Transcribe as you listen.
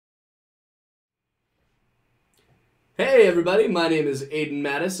Hey everybody, my name is Aidan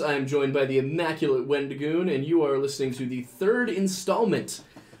Mattis. I am joined by the immaculate Wendigoon, and you are listening to the third installment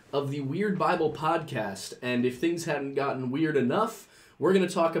of the Weird Bible podcast. And if things hadn't gotten weird enough, we're going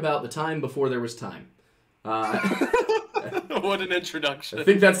to talk about the time before there was time. What an introduction. I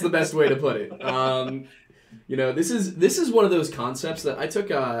think that's the best way to put it. This is one of those concepts that I took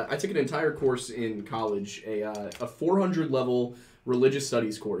an entire course in college, a 400 level religious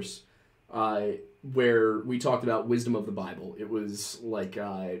studies course, where we talked about wisdom of the Bible. It was like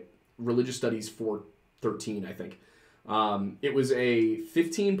religious studies 413, I think. It was a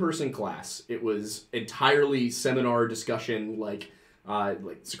 15-person class. It was entirely seminar discussion, like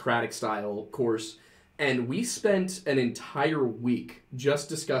Socratic style course. And we spent an entire week just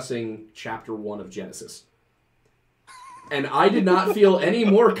discussing chapter 1 of Genesis. And I did not feel any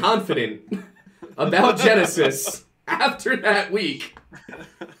more confident about Genesis after that week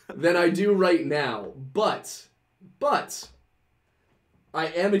than I do right now. But I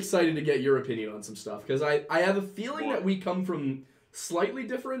am excited to get your opinion on some stuff, because I have a feeling that we come from slightly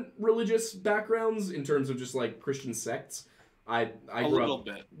different religious backgrounds in terms of just like Christian sects. I grew a little up,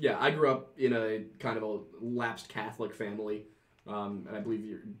 bit. Yeah, I grew up in a kind of a lapsed Catholic family, and I believe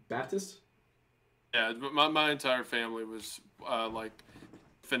you're Baptist. Yeah, my entire family was like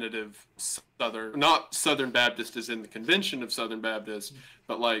definitive not Southern Baptist as in the convention of Southern Baptist,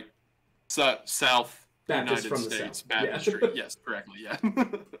 but like South Baptist United from the States South. Baptistry. Yeah. Yes, correctly. Yeah.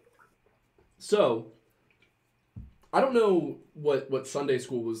 So, I don't know what Sunday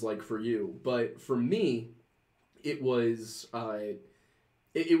school was like for you, but for me, it was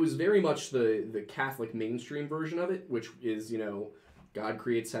it was very much the Catholic mainstream version of it, which is, God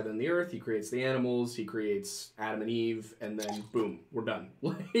creates heaven and the earth, he creates the animals, he creates Adam and Eve, and then boom, we're done.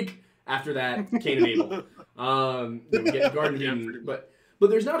 Like, after that, Cain and Abel. We get Garden of Eden, but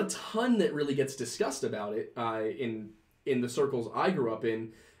there's not a ton that really gets discussed about it in the circles I grew up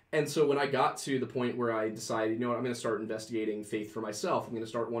in. And so when I got to the point where I decided, I'm going to start investigating faith for myself, I'm going to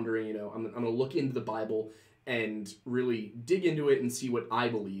start wondering, I'm going to look into the Bible and really dig into it and see what I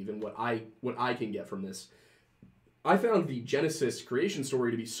believe and what I can get from this. I found the Genesis creation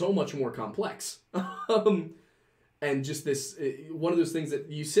story to be so much more complex. And just this, one of those things that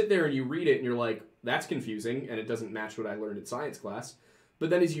you sit there and you read it and you're like, that's confusing, and it doesn't match what I learned in science class.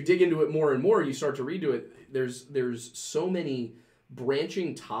 But then as you dig into it more and more, you start to read to it, there's so many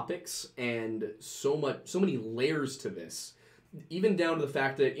branching topics and so many layers to this. Even down to the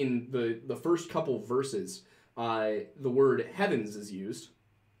fact that in the first couple verses, the word heavens is used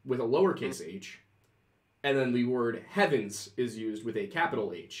with a lowercase h, and then the word heavens is used with a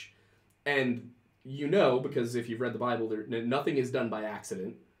capital H. And because if you've read the Bible, nothing is done by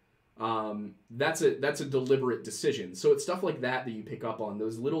accident. That's a deliberate decision. So it's stuff like that you pick up on,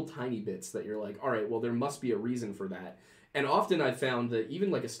 those little tiny bits that you're like, all right, well, there must be a reason for that. And often I've found that even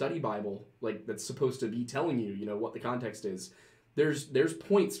like a study Bible, like that's supposed to be telling you, what the context is, there's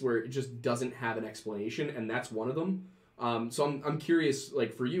points where it just doesn't have an explanation, and that's one of them. So I'm curious,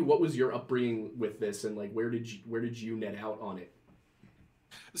 like for you, what was your upbringing with this, and like where did you net out on it?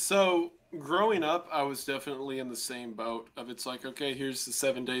 So growing up, I was definitely in the same boat of it's like, okay, here's the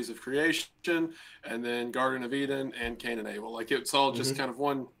 7 days of creation, and then Garden of Eden and Cain and Abel. Like it's all just kind of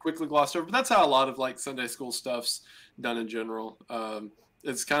one quickly glossed over. But that's how a lot of like Sunday school stuff's done in general.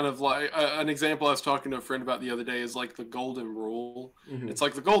 It's kind of like an example I was talking to a friend about the other day is like the golden rule. It's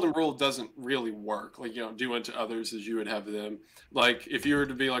like the golden rule doesn't really work. Like, do unto others as you would have them. Like if you were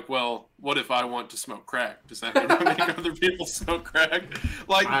to be like, well, what if I want to smoke crack? Does that mean I make other people smoke crack?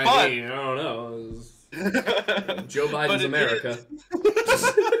 Like, I mean, I don't know. Joe Biden's America.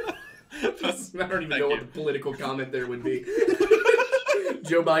 I don't even know what the political comment there would be.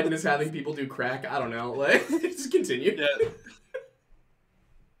 Joe Biden is having people do crack. I don't know. Like, just continue. Yeah.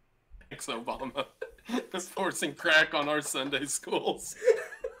 Thanks, Obama. Is forcing crack on our Sunday schools.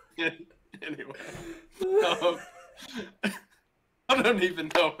 Anyway. I don't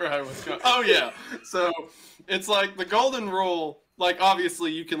even know where I was going. Oh, yeah. So it's like the golden rule, like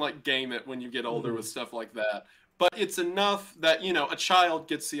obviously you can like game it when you get older with stuff like that. But it's enough that, a child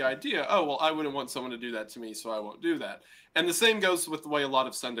gets the idea, oh, well, I wouldn't want someone to do that to me, so I won't do that. And the same goes with the way a lot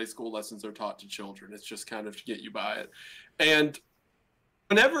of Sunday school lessons are taught to children. It's just kind of to get you by it. And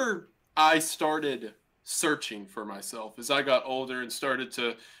whenever I started searching for myself as I got older and started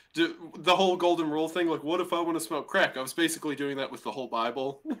to do the whole golden rule thing, like, what if I want to smoke crack? I was basically doing that with the whole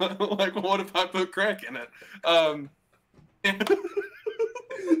Bible. Like, what if I put crack in it?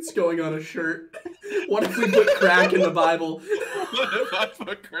 It's going on a shirt. What if we put crack in the Bible? What if I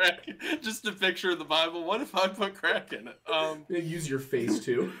put crack? Just a picture of the Bible. What if I put crack in it? Use your face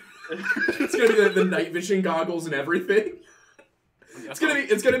too. It's gonna be the night vision goggles and everything. It's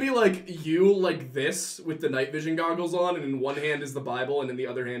gonna be like you like this with the night vision goggles on, and in one hand is the Bible, and in the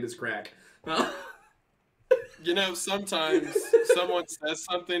other hand is crack. You know, sometimes someone says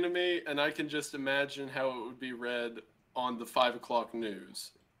something to me, and I can just imagine how it would be read on the 5 o'clock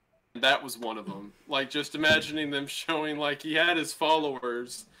news. And that was one of them. Like, just imagining them showing, like, he had his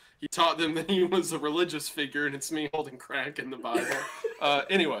followers. He taught them that he was a religious figure, and it's me holding crack in the Bible.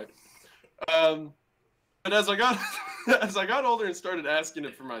 Anyway. But as I got older and started asking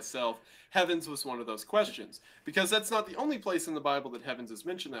it for myself, heavens was one of those questions, because that's not the only place in the Bible that heavens is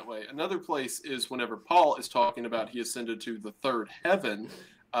mentioned that way. Another place is whenever Paul is talking about he ascended to the third heaven,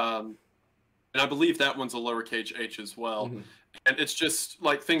 and I believe that one's a lowercase h as well. Mm-hmm. And it's just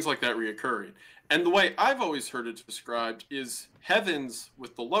like things like that reoccurring. And the way I've always heard it described is heavens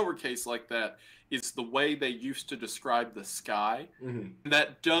with the lowercase like that is the way they used to describe the sky. Mm-hmm. And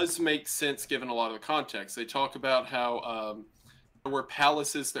that does make sense given a lot of the context. They talk about how there were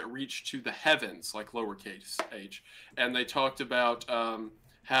palaces that reached to the heavens, like lowercase h. And they talked about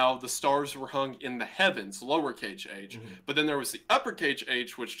how the stars were hung in the heavens, lowercase h. Mm-hmm. But then there was the uppercase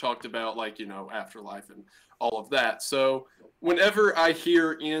h, which talked about, like, you know, afterlife and all of that. So whenever I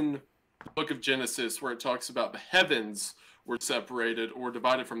hear in the book of Genesis where it talks about the heavens were separated or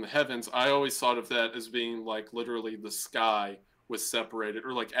divided from the heavens, I always thought of that as being like literally the sky was separated,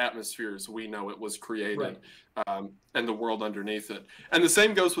 or like atmosphere as we know it was created, right. And the world underneath it. And the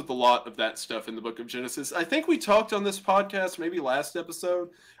same goes with a lot of that stuff in the book of Genesis. I think we talked on this podcast, maybe last episode,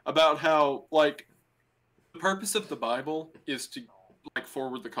 about how like the purpose of the Bible is to like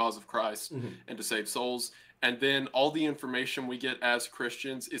forward the cause of Christ mm-hmm. and to save souls. And then all the information we get as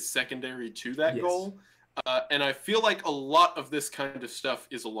Christians is secondary to that yes. goal. And I feel like a lot of this kind of stuff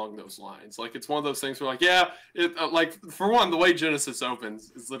is along those lines. Like, it's one of those things where, like, yeah, like, for one, the way Genesis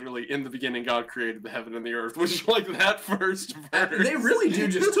opens is literally, in the beginning, God created the heaven and the earth, which, like, that first verse. They really do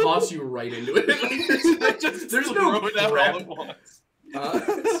just toss you right into it. Like, there's no throw it out all at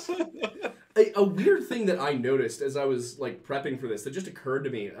once. A weird thing that I noticed as I was, like, prepping for this that just occurred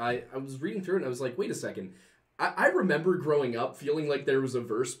to me, I was reading through it and I was like, wait a second. I remember growing up feeling like there was a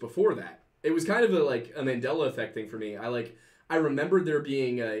verse before that. It was kind of a Mandela effect thing for me. I remembered there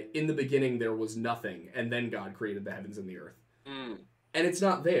being in the beginning there was nothing, and then God created the heavens and the earth. Mm. And it's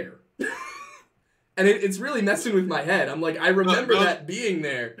not there. And it's really messing with my head. I'm like, I remember that being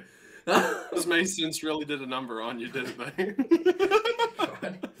there. Those Masons really did a number on you, didn't they?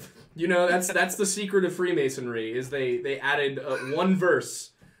 God. You know, that's the secret of Freemasonry, is they added one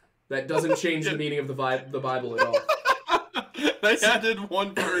verse that doesn't change the meaning of the Bible at all. They added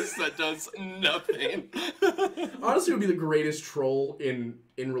one verse that does nothing. Honestly, it would be the greatest troll in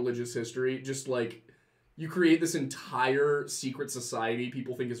religious history. Just like, you create this entire secret society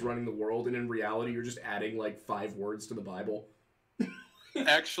people think is running the world, and in reality, you're just adding like 5 words to the Bible.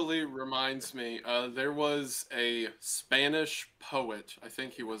 Actually reminds me, there was a Spanish poet, I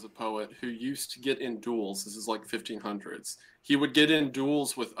think he was a poet, who used to get in duels. This is like 1500s. He would get in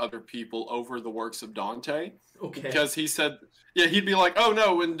duels with other people over the works of Dante. Okay. Because he said, yeah, he'd be like, oh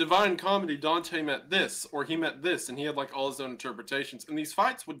no, in Divine Comedy, Dante meant this, or he meant this, and he had like all his own interpretations. And these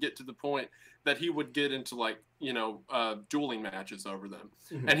fights would get to the point that he would get into like, you know, dueling matches over them.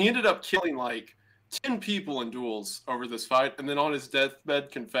 Mm-hmm. And he ended up killing like 10 people in duels over this fight, and then on his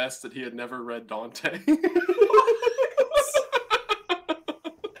deathbed confessed that he had never read Dante.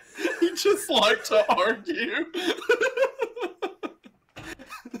 He just liked to argue.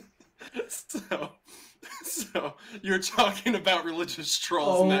 So you're talking about religious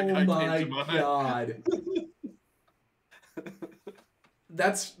trolls, and that guy came to mind. Oh my God.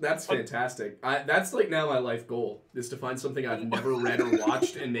 That's fantastic. That's like now my life goal, is to find something I've never read or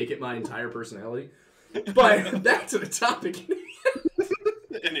watched and make it my entire personality. But back to the topic.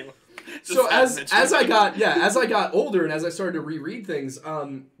 Anyway. So as I got older and as I started to reread things,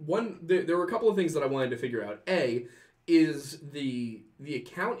 there were a couple of things that I wanted to figure out. A, is the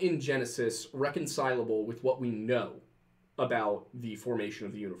account in Genesis reconcilable with what we know about the formation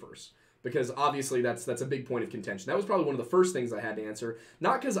of the universe? Because obviously that's a big point of contention. That was probably one of the first things I had to answer.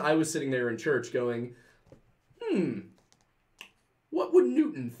 Not because I was sitting there in church going, what would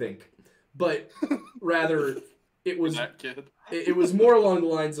Newton think? But rather, it was that kid. It was more along the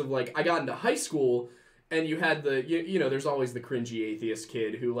lines of, like, I got into high school, and you had you know, there's always the cringy atheist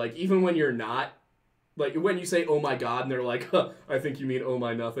kid who, like, even when you're not, like, when you say, oh my God, and they're like, huh, I think you mean oh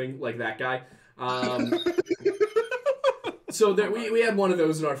my nothing, like that guy. So we had one of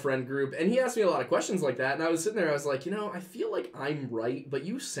those in our friend group, and he asked me a lot of questions like that, and I was sitting there, I was like, you know, I feel like I'm right, but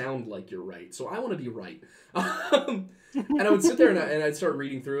you sound like you're right, so I want to be right. And I would sit there and I'd start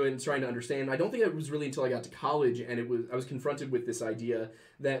reading through it and trying to understand. I don't think it was really until I got to college and I was confronted with this idea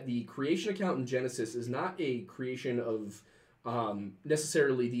that the creation account in Genesis is not a creation of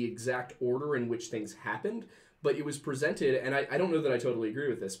necessarily the exact order in which things happened, but it was presented, and I don't know that I totally agree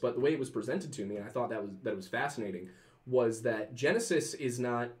with this, but the way it was presented to me, and I thought that was fascinating, was that Genesis is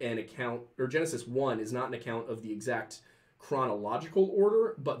not an account, or Genesis 1 is not an account of the exact chronological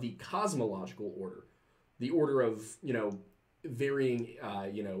order, but the cosmological order. The order of, varying,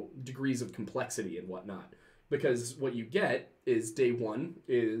 degrees of complexity and whatnot. Because what you get is day 1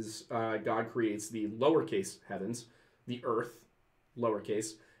 is God creates the lowercase heavens, the earth,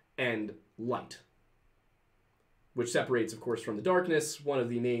 lowercase, and light, which separates, of course, from the darkness. One of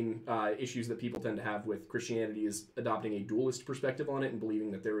the main issues that people tend to have with Christianity is adopting a dualist perspective on it and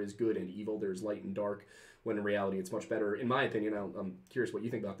believing that there is good and evil, there's light and dark, when in reality it's much better. In my opinion, I'm curious what you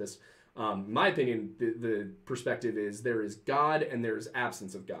think about this. In my opinion, the perspective is there is God and there is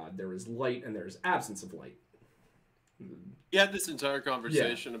absence of God. There is light and there is absence of light. You had this entire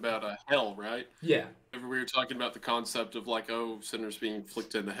conversation about hell, right? Yeah. We were talking about the concept of sinners being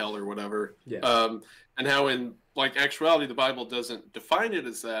flicked into hell or whatever. Yeah. And how in actuality the Bible doesn't define it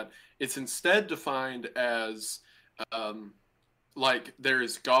as that. It's instead defined as there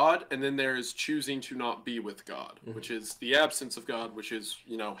is God, and then there is choosing to not be with God, which is the absence of God, which is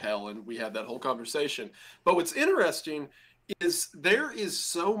hell. And we had that whole conversation. But what's interesting is there is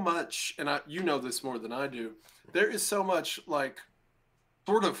so much, and you know this more than I do. There is so much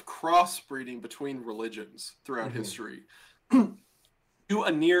sort of crossbreeding between religions throughout history to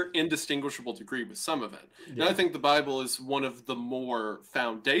a near indistinguishable degree with some of it. Yeah. And I think the Bible is one of the more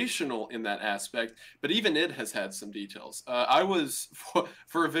foundational in that aspect, but even it has had some details. I was,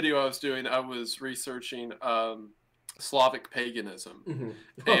 for a video I was doing, I was researching Slavic paganism.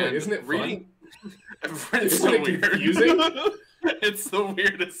 Oh, and isn't it reading, fun? Isn't it confusing? It's the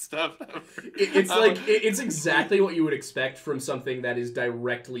weirdest stuff ever. It's it's exactly what you would expect from something that is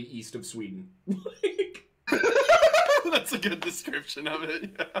directly east of Sweden. That's a good description of it.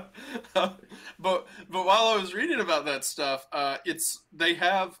 Yeah. But while I was reading about that stuff, they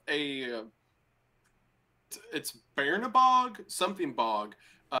have it's Bernabog, something bog,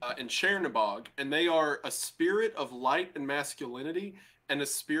 and Chernabog, and they are a spirit of light and masculinity and a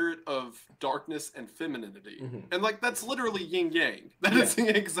spirit of darkness and femininity. And that's literally yin yang. That is the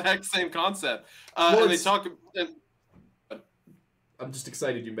exact same concept. And they talk. I'm just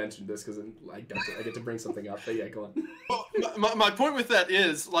excited you mentioned this because I get to bring something up. But yeah, go on. Well, my point with that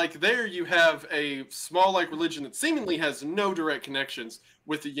is there you have a small religion that seemingly has no direct connections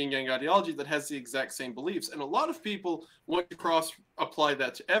with the yin yang ideology that has the exact same beliefs, and a lot of people want to cross apply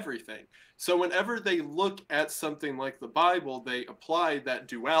that to everything. So whenever they look at something like the Bible, they apply that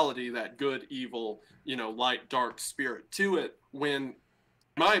duality, that good, evil, light, dark spirit to it, when, in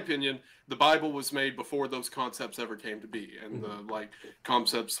my opinion, the Bible was made before those concepts ever came to be, and the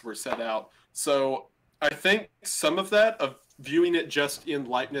concepts were set out. So I think some of that, of viewing it just in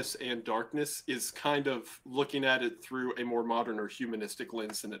lightness and darkness, is kind of looking at it through a more modern or humanistic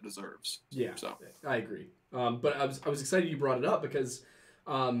lens than it deserves. Yeah, so I agree. But I was excited you brought it up because,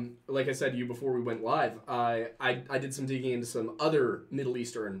 like I said to you before we went live, I did some digging into some other Middle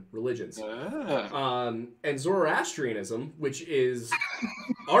Eastern religions. And Zoroastrianism, which is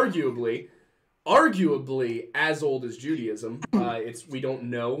arguably as old as Judaism. We don't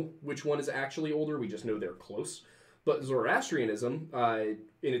know which one is actually older. We just know they're close. But Zoroastrianism,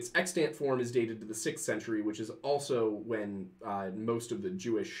 in its extant form, is dated to the 6th century, which is also when most of the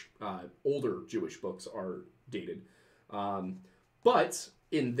older Jewish books are dated. But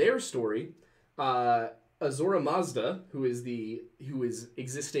in their story, Ahura Mazda, who is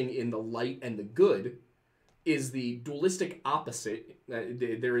existing in the light and the good, is the dualistic opposite.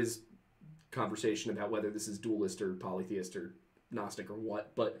 There is conversation about whether this is dualist or polytheist or Gnostic or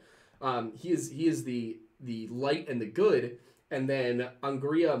what, but he is the light and the good, and then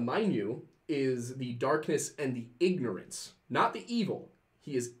Angria Mainyu is the darkness and the ignorance, not the evil.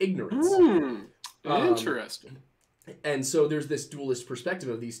 He is ignorance. Interesting. And so there's this dualist perspective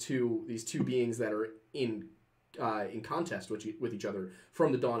of these two beings that are in contest with each other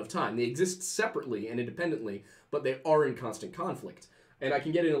from the dawn of time. They exist separately and independently, but they are in constant conflict. And I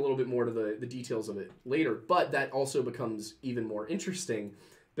can get in a little bit more to the details of it later, but that also becomes even more interesting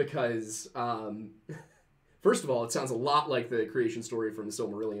because, first of all, it sounds a lot like the creation story from the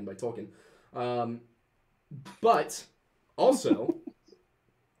Silmarillion by Tolkien. But also...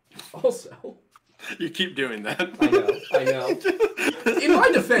 You keep doing that. I know. In my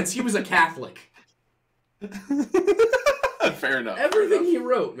defense, he was a Catholic. Fair enough. Everything he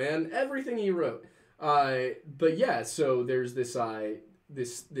wrote, man. Everything he wrote. But yeah, so there's this the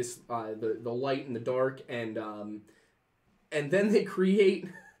light and the dark, and then they create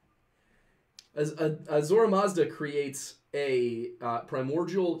Azora Mazda creates a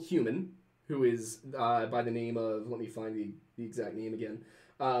primordial human who is by the name of, let me find the exact name again.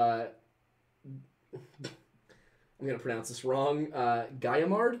 I'm gonna pronounce this wrong.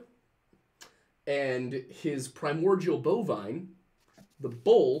 Gaiamard, and his primordial bovine, the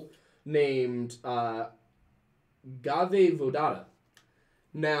bull, named Gave Vodata.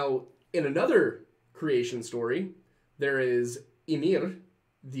 Now, in another creation story, there is Ymir,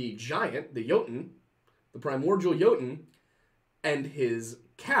 the giant, the Jotun, the primordial Jotun, and his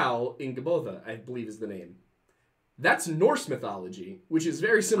cow Ingabotha, I believe is the name. That's Norse mythology, which is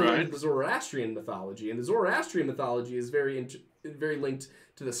very similar to the Zoroastrian mythology, and the Zoroastrian mythology is very linked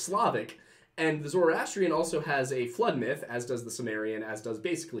to the Slavic. And the Zoroastrian also has a flood myth, as does the Sumerian, as does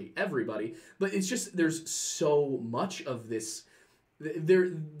basically everybody. But it's just, there's so much of this,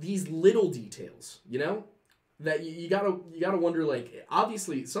 these little details, you know, that you gotta wonder, like,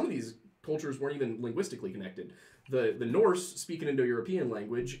 obviously some of these cultures weren't even linguistically connected. The Norse speak an Indo-European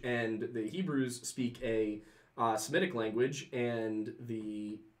language, and the Hebrews speak a Semitic language, and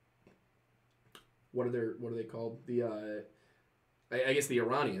what are they called? I guess the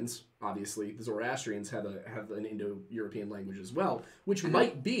Iranians, obviously, the Zoroastrians have an Indo-European language as well, which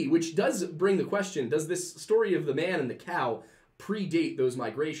does bring the question: does this story of the man and the cow predate those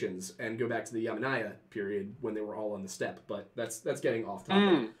migrations and go back to the Yamnaya period when they were all on the steppe? But that's getting off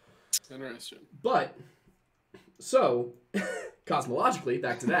topic. Interesting. But so cosmologically,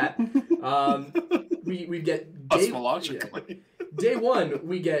 back to that, we get cosmologically. Day one,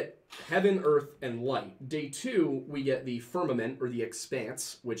 we get heaven, earth, and light. Day two, we get the firmament, or the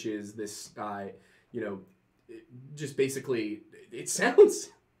expanse, which is this, just basically, it sounds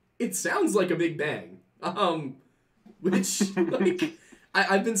like a Big Bang. Which, like,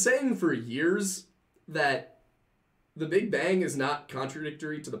 I've been saying for years that the Big Bang is not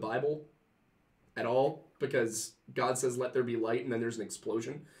contradictory to the Bible at all, because God says, "Let there be light," and then there's an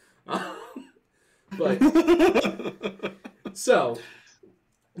explosion.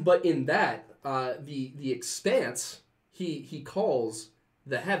 But in that, the expanse, he calls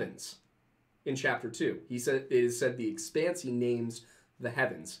the heavens in chapter 2. It is said the expanse, he names the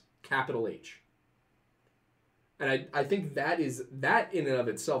heavens, capital H. And I think that in and of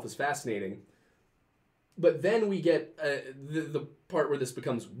itself is fascinating. But then we get the part where this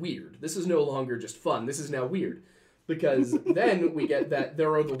becomes weird. This is no longer just fun. This is now weird. Because then we get that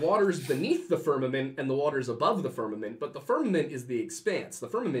there are the waters beneath the firmament and the waters above the firmament, but the firmament is the expanse. The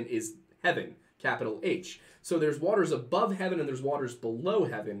firmament is heaven, capital H. So there's waters above heaven and there's waters below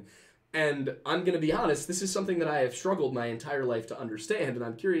heaven. And I'm going to be honest, this is something that I have struggled my entire life to understand, and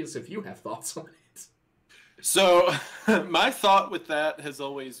I'm curious if you have thoughts on it. So my thought with that has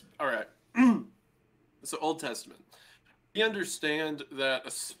always, all right, so Old Testament. We understand that,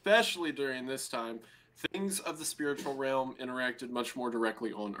 especially during this time, things of the spiritual realm interacted much more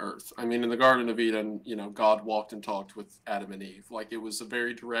directly on earth. I mean, in the Garden of Eden, God walked and talked with Adam and Eve. Like, it was a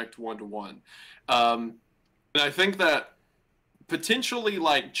very direct one-to-one. And I think that potentially,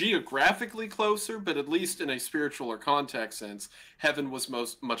 like, geographically closer, but at least in a spiritual or context sense, heaven was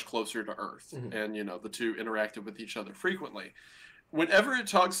much closer to earth. Mm-hmm. And, the two interacted with each other frequently. Whenever it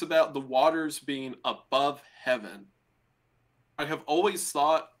talks about the waters being above heaven, I have always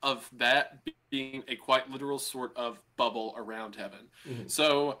thought of that being a quite literal sort of bubble around heaven. Mm-hmm.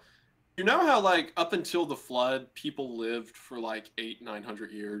 So, you know how, like, up until the flood, people lived for like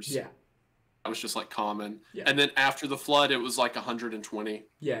 800-900 years? Yeah. That was just like common. Yeah. And then after the flood, it was like 120.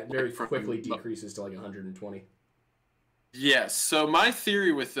 Yeah, it very quickly decreases to like 120. Yes. So my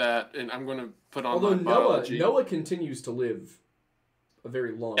theory with that, and I'm going to put on although my biology. Noah continues to live a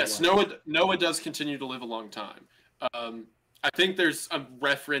very long life. Yes, Noah does continue to live a long time. I think there's a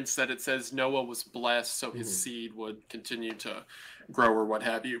reference that it says Noah was blessed, so his seed would continue to grow or what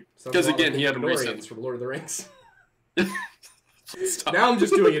have you. Because again, he had a reason. From Lord of the Rings. Now I'm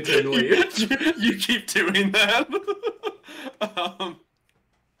just doing it to annoy you. You keep doing that.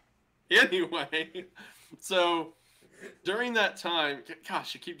 Anyway, so during that time,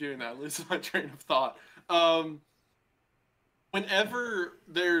 gosh, I keep doing that. I lose my train of thought. Whenever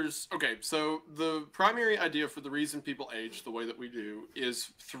there's, okay, so the primary idea for the reason people age the way that we do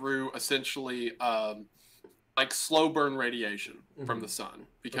is through essentially like slow burn radiation from the sun,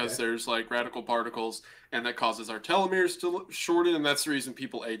 because there's like radical particles, and that causes our telomeres to shorten, and that's the reason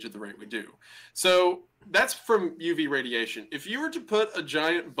people age at the rate we do. So that's from UV radiation. If you were to put a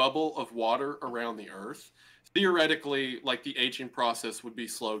giant bubble of water around the Earth, theoretically, like, the aging process would be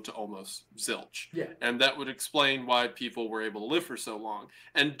slowed to almost zilch. Yeah. And that would explain why people were able to live for so long.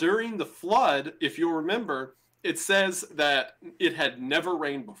 And during the flood, if you'll remember, it says that it had never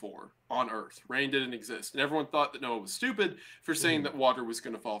rained before on Earth. Rain didn't exist. And everyone thought that Noah was stupid for saying that water was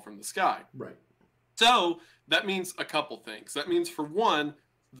going to fall from the sky. Right. So that means a couple things. That means, for one,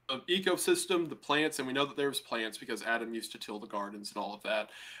 the ecosystem, the plants, and we know that there was plants because Adam used to till the gardens and all of that.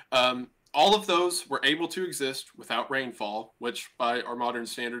 All of those were able to exist without rainfall, which by our modern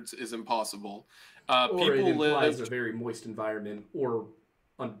standards is impossible. Or People it implies lived a very moist environment or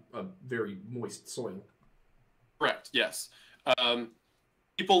a very moist soil. Correct, yes.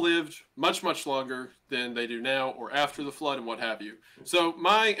 People lived much, much longer than they do now or after the flood and what have you. So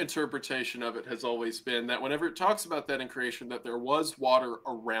my interpretation of it has always been that whenever it talks about that in creation, that there was water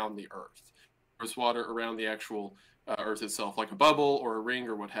around the earth. There was water around the actual earth itself, like a bubble or a ring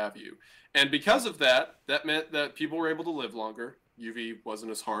or what have you. And because of that, that meant that people were able to live longer. UV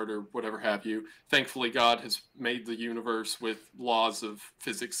wasn't as hard or whatever have you. Thankfully, God has made the universe with laws of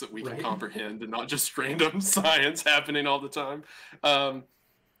physics that we can comprehend and not just random science happening all the time.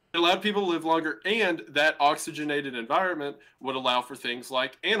 It allowed people to live longer, and that oxygenated environment would allow for things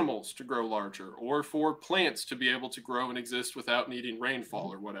like animals to grow larger or for plants to be able to grow and exist without needing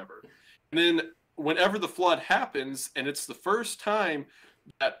rainfall or whatever. And then whenever the flood happens, and it's the first time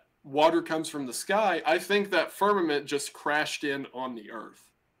that water comes from the sky, I think that firmament just crashed in on the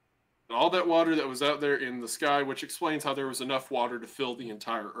earth. And all that water that was out there in the sky, which explains how there was enough water to fill the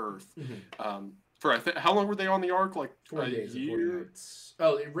entire earth. For how long were they on the ark? Like 40 a days and 40 year? nights.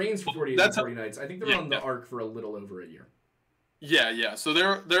 Oh, it rains for 40 days and 40 nights. I think they're on the ark for a little over a year. Yeah. So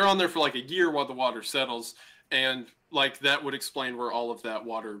they're on there for like a year while the water settles, and like that would explain where all of that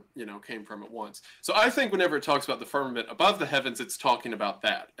water, came from at once. So I think whenever it talks about the firmament above the heavens, it's talking about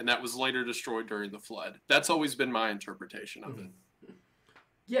that, and that was later destroyed during the flood. That's always been my interpretation of it.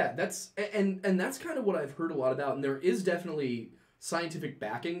 Yeah, that's that's kind of what I've heard a lot about, and there is definitely scientific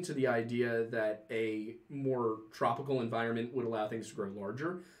backing to the idea that a more tropical environment would allow things to grow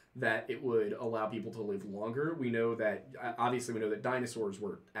larger, that it would allow people to live longer. We know that, obviously, we know that dinosaurs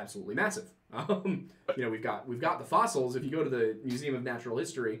were absolutely massive. We've got the fossils. If you go to the Museum of Natural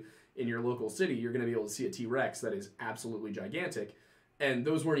History in your local city, you're going to be able to see a T-Rex that is absolutely gigantic, and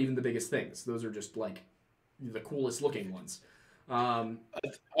those weren't even the biggest things. Those are just like the coolest looking ones.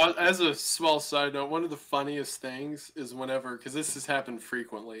 As a small side note, one of the funniest things is whenever, because this has happened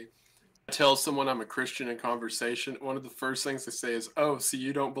frequently, I tell someone I'm a Christian in conversation, one of the first things they say is, "Oh, so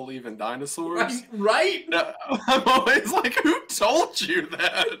you don't believe in dinosaurs?" Right? I'm always like, who told you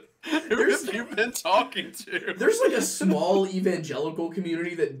that? Who have you been talking to? There's like a small evangelical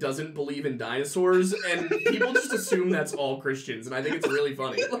community that doesn't believe in dinosaurs, and people just assume that's all Christians, and I think it's really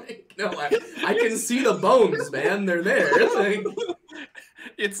funny. Like, no, I can see the bones, man. They're there.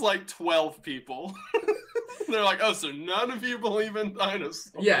 It's like 12 people. They're like, "Oh, so none of you believe in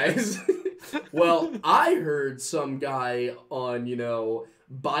dinosaurs?" Yeah. Well, I heard some guy on,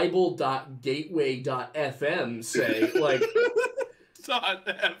 Bible.gateway.fm say, like...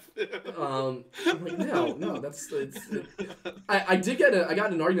 I'm like, no, I got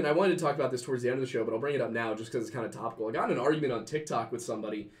in an argument. I wanted to talk about this towards the end of the show, but I'll bring it up now just because it's kind of topical. I got in an argument on TikTok with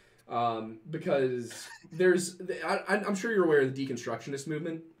somebody because I'm sure you're aware of the deconstructionist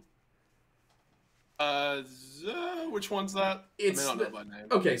movement. Which one's that? I don't know by name.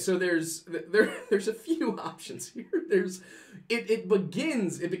 Okay, so there's a few options here. It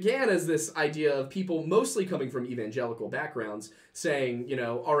began as this idea of people mostly coming from evangelical backgrounds saying,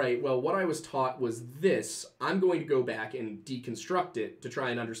 all right, well, what I was taught was this. I'm going to go back and deconstruct it to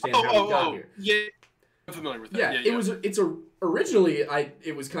try and understand how we got here. Yeah, I'm familiar with that. Yeah, originally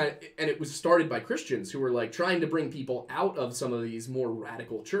it was kind of, and it was started by Christians who were like trying to bring people out of some of these more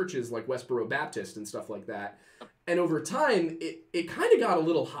radical churches like Westboro Baptist and stuff like that. And over time, it kind of got a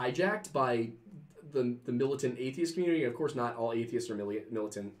little hijacked by the militant atheist community. Of course, not all atheists are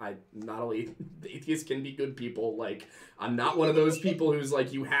militant. Not all atheists can be good people. Like, I'm not one of those people who's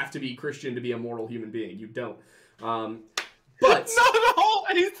like, you have to be Christian to be a moral human being. You don't. But not all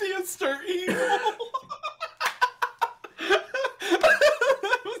atheists are evil.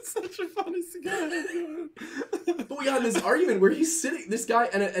 That was such a funny suggestion. But we got in this argument where he's sitting, this guy,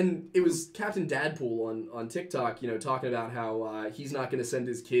 and it was Captain Dadpool on TikTok, talking about how he's not going to send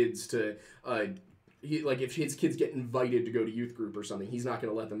his kids to, if his kids get invited to go to youth group or something, he's not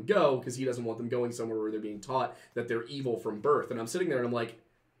going to let them go because he doesn't want them going somewhere where they're being taught that they're evil from birth. And I'm sitting there and I'm like,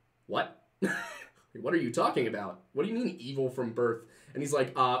 what? What are you talking about? What do you mean evil from birth? And he's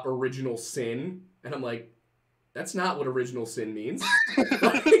like, original sin. And I'm like, that's not what original sin means.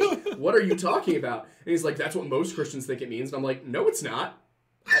 Like, what are you talking about? And he's like, that's what most Christians think it means. And I'm like, no, it's not.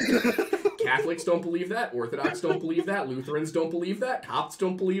 Catholics don't believe that. Orthodox don't believe that. Lutherans don't believe that. Copts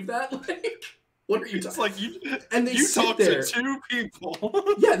don't believe that. Like, what are you It's like and they you sit talk there, to two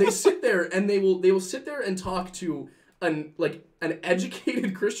people. yeah, they sit there and they will sit there and talk to an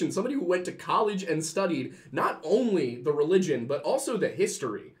educated Christian, somebody who went to college and studied not only the religion but also the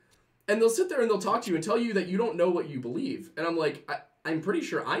history. And they'll sit there and they'll talk to you and tell you that you don't know what you believe. And I'm like, I'm pretty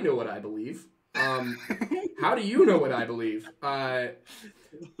sure I know what I believe. How do you know what I believe?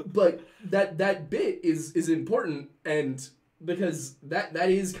 But that bit is important, and because that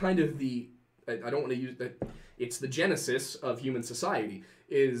is kind of the, I don't want to use that, it's the genesis of human society.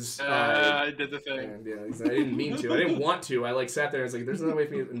 I did the thing. And, yeah, I didn't mean to. I didn't want to. I sat there and I was like, "There's another way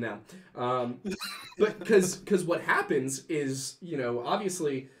for me." No, but because what happens is,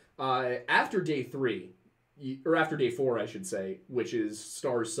 obviously, after day 3, or after day 4, I should say, which is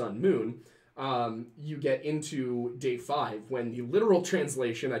stars, sun, moon. You get into day 5 when the literal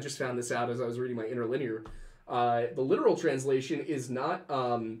translation, I just found this out as I was reading my interlinear, the literal translation is not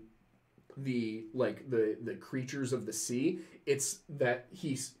the creatures of the sea. It's that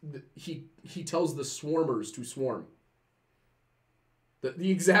he tells the swarmers to swarm. The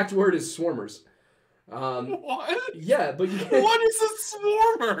exact word is swarmers. What? Yeah, but what is a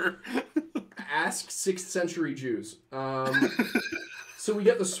swarmer? Ask 6th century Jews. So we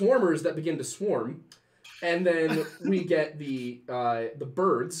get the swarmers that begin to swarm, and then we get the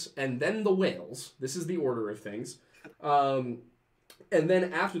birds, and then the whales. This is the order of things. And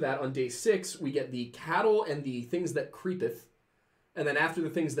then after that, on day 6, we get the cattle and the things that creepeth. And then after the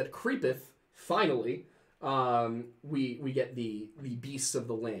things that creepeth, finally, we get the beasts of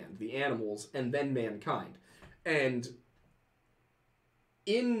the land, the animals, and then mankind. And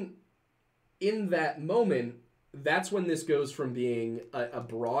in that moment, that's when this goes from being a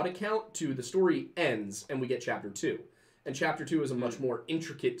broad account to the story ends and we get chapter 2. And chapter 2 is a much more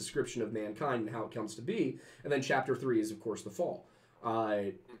intricate description of mankind and how it comes to be. And then chapter 3 is, of course, the fall.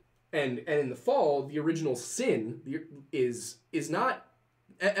 And in the fall, the original sin is not...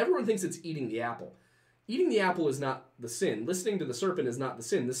 Everyone thinks it's eating the apple. Eating the apple is not the sin. Listening to the serpent is not the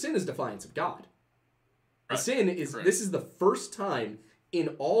sin. The sin is defiance of God. The sin is... Right. This is the first time in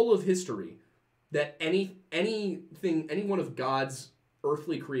all of history that any one of God's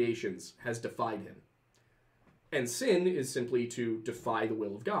earthly creations has defied him. And sin is simply to defy the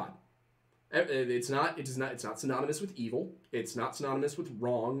will of God. It's not synonymous with evil. It's not synonymous with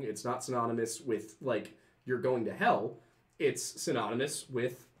wrong. It's not synonymous with, you're going to hell. It's synonymous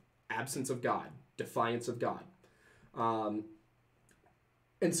with absence of God, defiance of God.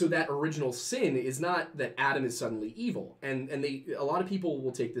 And so that original sin is not that Adam is suddenly evil. And a lot of people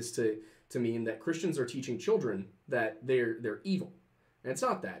will take this to mean that Christians are teaching children that they're evil. And it's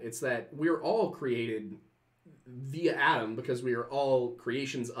not that. It's that we're all created via Adam because we are all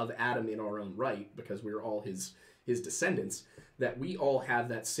creations of Adam in our own right, because we are all his descendants, that we all have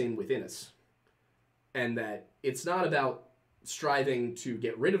that sin within us. And that it's not about striving to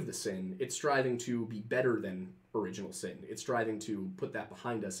get rid of the sin, it's striving to be better than original sin. It's striving to put that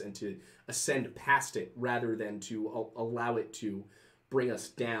behind us and to ascend past it rather than to allow it to bring us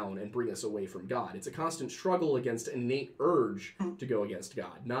down and bring us away from God. It's a constant struggle against an innate urge to go against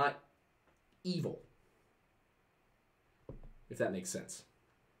God, not evil. If that makes sense.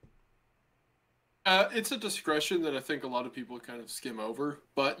 It's a discretion that I think a lot of people kind of skim over,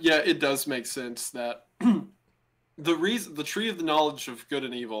 but yeah, it does make sense that the tree of the knowledge of good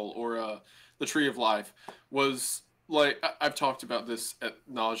and evil, or the tree of life, was I've talked about this ad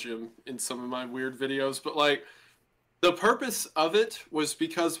nauseum in some of my weird videos, but the purpose of it was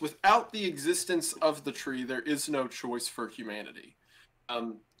because without the existence of the tree, there is no choice for humanity.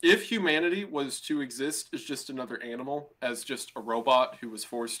 If humanity was to exist as just another animal, as just a robot who was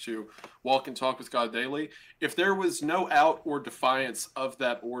forced to walk and talk with God daily, if there was no out or defiance of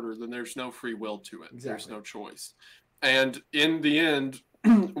that order, then there's no free will to it. Exactly. There's no choice. And in the end,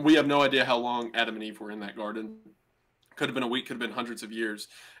 we have no idea how long Adam and Eve were in that garden. Could have been a week, could have been hundreds of years.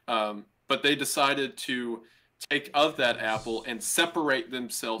 But they decided to take of that apple and separate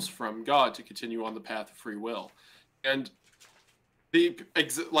themselves from God to continue on the path of free will. And the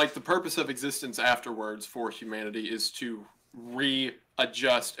purpose of existence afterwards for humanity is to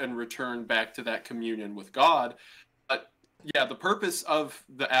readjust and return back to that communion with God. But yeah, the purpose of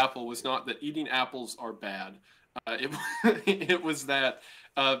the apple was not that eating apples are bad. It was that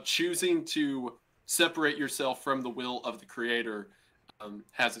choosing to separate yourself from the will of the Creator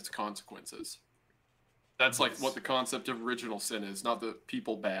has its consequences. That's like Yes. what the concept of original sin is, not the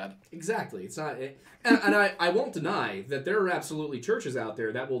people bad. Exactly. It's not, and I won't deny that there are absolutely churches out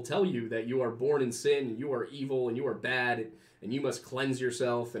there that will tell you that you are born in sin and you are evil and you are bad and you must cleanse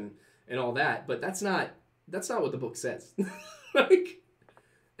yourself and all that. But that's not what the book says. Like,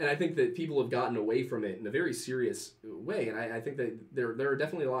 and I think that people have gotten away from it in a very serious way. And I think that there are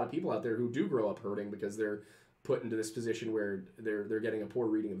definitely a lot of people out there who do grow up hurting because they're put into this position where they're getting a poor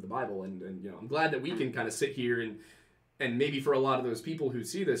reading of the Bible. And I'm glad that we can kind of sit here and maybe for a lot of those people who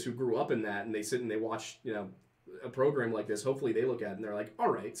see this, who grew up in that, and they sit and they watch, a program like this, hopefully they look at it and they're like,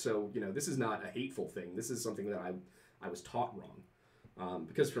 all right, so, this is not a hateful thing. This is something that I was taught wrong.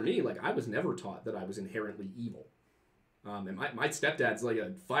 Because for me, like, I was never taught that I was inherently evil. And my stepdad's like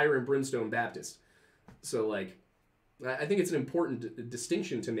a fire and brimstone Baptist. So, like, I think it's an important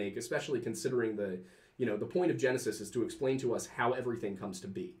distinction to make, especially considering the point of Genesis is to explain to us how everything comes to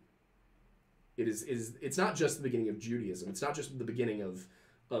be. It's not just the beginning of Judaism. It's not just the beginning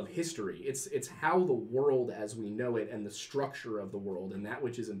of history. It's how the world as we know it and the structure of the world and that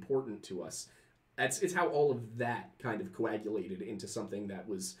which is important to us. It's how all of that kind of coagulated into something that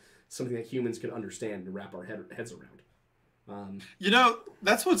humans could understand and wrap our heads around.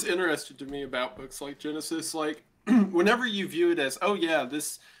 That's what's interesting to me about books like Genesis. Like, whenever you view it as, oh yeah,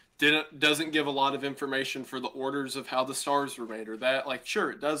 this doesn't give a lot of information for the orders of how the stars were made or that, like, sure,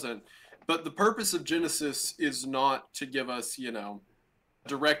 it doesn't. But the purpose of Genesis is not to give us, a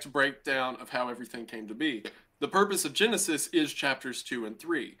direct breakdown of how everything came to be. The purpose of Genesis is chapters 2 and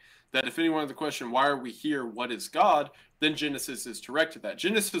 3. That if anyone has the question, why are we here? What is God? Then Genesis is directed at that.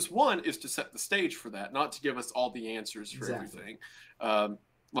 Genesis 1 is to set the stage for that, not to give us all the answers for everything.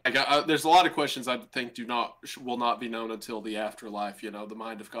 There's a lot of questions I think will not be known until the afterlife, the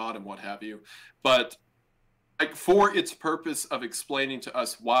mind of God and what have you. But like, for its purpose of explaining to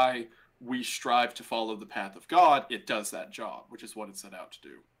us why we strive to follow the path of God, it does that job, which is what it set out to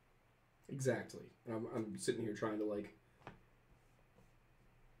do. Exactly. I'm sitting here trying to like...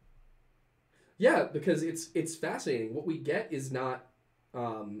 Yeah, because it's fascinating. What we get is not...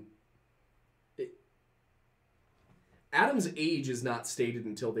 Adam's age is not stated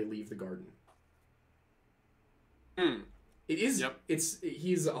until they leave the garden. It is. Yep.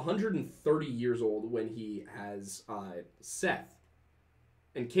 He's 130 years old when he has Seth,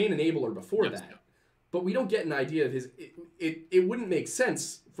 and Cain and Abel are before that. Yep. But we don't get an idea of his. It wouldn't make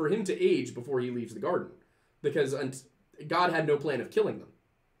sense for him to age before he leaves the garden, because God had no plan of killing them.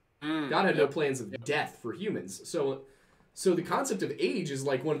 God had no plans of death for humans. So the concept of age is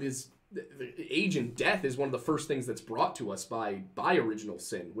like one of these. Age and death is one of the first things that's brought to us by original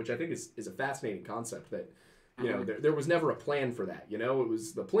sin, which I think is a fascinating concept. That there was never a plan for that.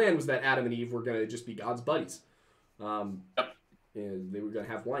 The plan was that Adam and Eve were going to just be God's buddies, and they were going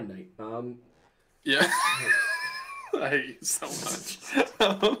to have wine night. Yeah, I hate you so much.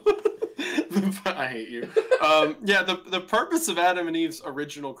 I hate you. The purpose of Adam and Eve's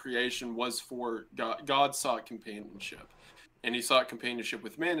original creation was for God. God sought companionship. And he sought companionship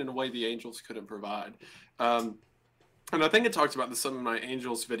with men in a way the angels couldn't provide. And I think it talks about this in my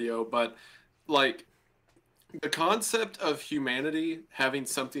angels video, but like the concept of humanity having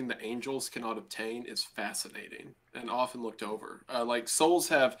something the angels cannot obtain is fascinating and often looked over. Like souls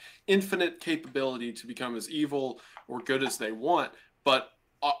have infinite capability to become as evil or good as they want, but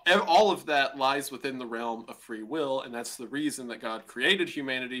all of that lies within the realm of free will, and that's the reason that God created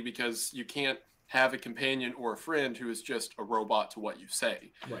humanity, because you can't have a companion or a friend who is just a robot to what you say.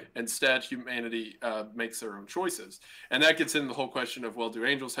 Right. Instead, humanity makes their own choices. And that gets into the whole question of, well, do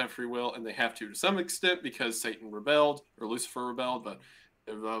angels have free will? And they have to some extent, because Satan rebelled, or Lucifer rebelled, but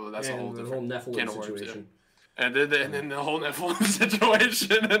that's a whole different can of worms. Situation. Yeah. And then the whole Nephilim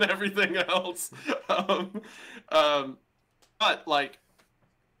situation and everything else. But, like,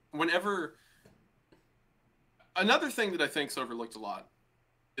 whenever... Another thing that I think is overlooked a lot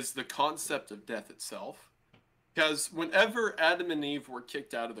is the concept of death itself. Because whenever Adam and Eve were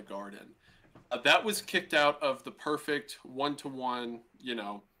kicked out of the garden, that was kicked out of the perfect one-to-one,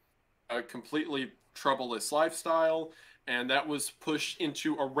 completely troubleless lifestyle, and that was pushed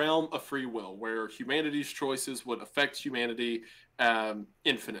into a realm of free will where humanity's choices would affect humanity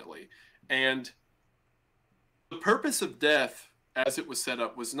infinitely. And the purpose of death, as it was set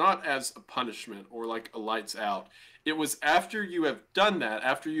up, was not as a punishment or like a lights out. It was after you have done that,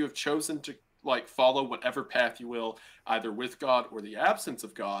 after you have chosen to like follow whatever path you will, either with God or the absence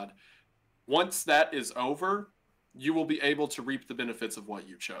of God, once that is over, you will be able to reap the benefits of what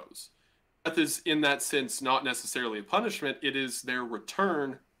you chose. Death is, in that sense, not necessarily a punishment. It is their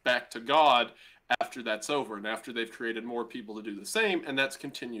return back to God after that's over and after they've created more people to do the same, and that's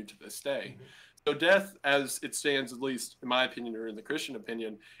continued to this day. So death, as it stands, at least in my opinion or in the Christian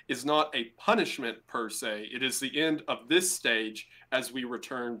opinion, is not a punishment per se. It is the end of this stage as we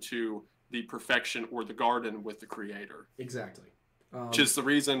return to the perfection or the garden with the Creator. Exactly. Which is the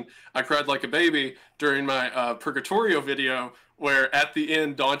reason I cried like a baby during my Purgatorio video, where at the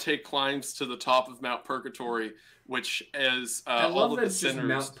end Dante climbs to the top of Mount Purgatory, which is all of the sinners. Just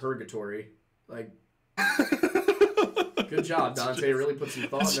Mount Purgatory. Like, good job, Dante. Really put some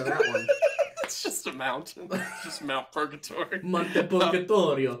thought into that one. It's just a mountain. It's just Mount Purgatory. Monte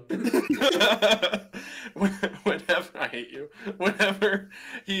Purgatorio. Whenever I hate you. Whenever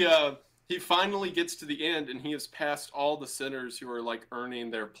he finally gets to the end and he has passed all the sinners who are like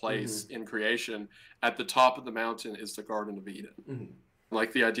earning their place in creation. At the top of the mountain is the Garden of Eden.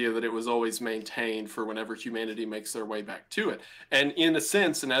 Like the idea that it was always maintained for whenever humanity makes their way back to it. And in a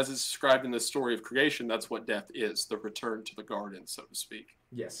sense, and as is described in the story of creation, that's what death is, the return to the garden, so to speak.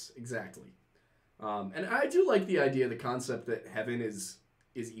 Yes, exactly. And I do like the idea, the concept that heaven is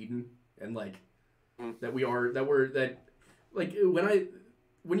Eden, and like that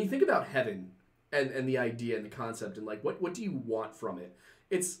when you think about heaven and the idea and the concept and like what do you want from it?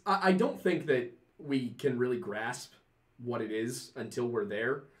 I don't think that we can really grasp what it is until we're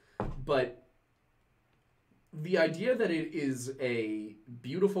there, but the idea that it is a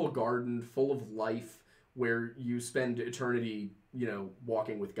beautiful garden full of life where you spend eternity,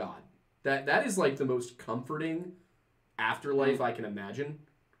 walking with God. That is like the most comforting afterlife I can imagine.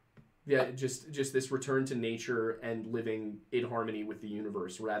 Yeah, just this return to nature and living in harmony with the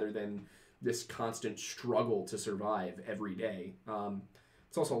universe rather than this constant struggle to survive every day.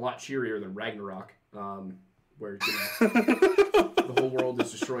 It's also a lot cheerier than Ragnarok, where the whole world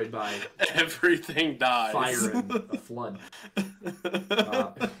is destroyed by everything dies, fire and a flood.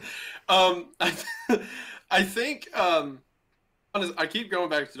 I think I keep going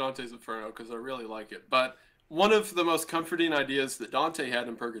back to Dante's Inferno because I really like it, but one of the most comforting ideas that Dante had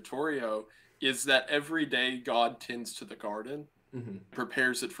in Purgatorio is that every day God tends to the garden,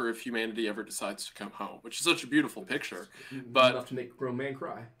 prepares it for if humanity ever decides to come home, which is such a beautiful picture. But enough to make a grown man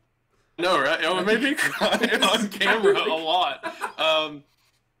cry. No, right? It made me cry on camera a lot.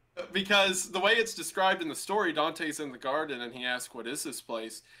 Because the way it's described in the story, Dante's in the garden and he asks, "What is this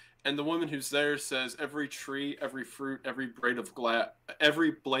place?" And the woman who's there says, "Every tree, every fruit, every blade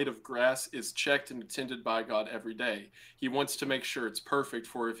of grass is checked and attended by God every day. He wants to make sure it's perfect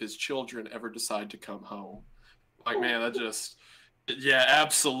for if his children ever decide to come home." Like, man, that just,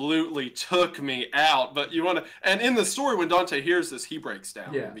 absolutely took me out. But and in the story, when Dante hears this, he breaks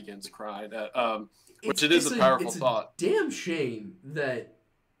down and begins crying. Which is a powerful thought. It's a damn shame that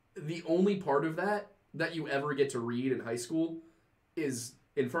the only part of that you ever get to read in high school is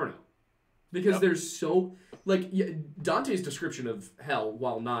Inferno, because there's so Dante's description of hell,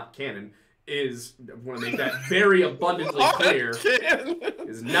 while not canon, is, I want to make that very abundantly clear,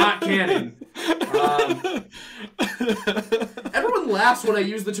 is not canon. Everyone laughs when I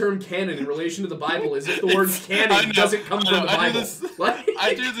use the term canon in relation to the Bible, as if the word canon doesn't come from the Bible.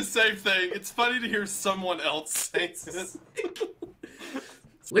 I do the same thing. It's funny to hear someone else say this.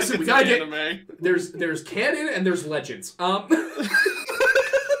 Listen, we gotta get there's canon and there's legends.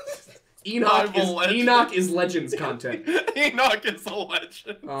 Enoch is Legends content. Enoch is a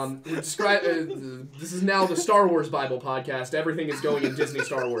legend. This is now the Star Wars Bible podcast. Everything is going in Disney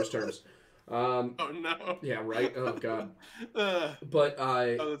Star Wars terms. Oh no. Yeah, right? Oh god. But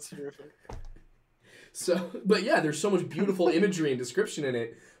oh, that's terrific. But yeah, there's so much beautiful imagery and description in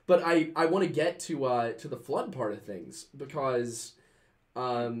it. But I want to get to the flood part of things, because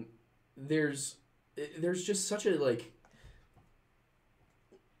there's just such a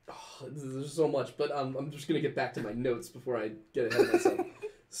there's so much, but I'm just gonna get back to my notes before I get ahead of myself.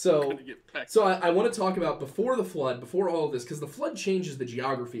 So I want to talk about before the flood, before all of this, because the flood changes the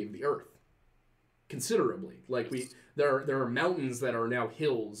geography of the earth considerably. There are mountains that are now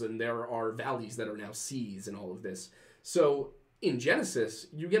hills, and there are valleys that are now seas, and all of this. So in Genesis,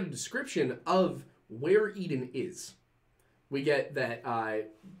 you get a description of where Eden is. We get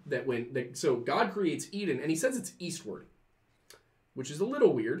so God creates Eden, and he says it's eastward, which is a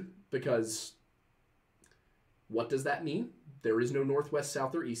little weird, because what does that mean? There is no northwest,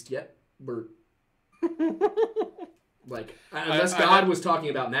 south, or east yet. Unless God was talking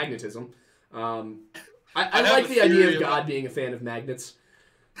about magnetism. I like the idea of God being a fan of magnets.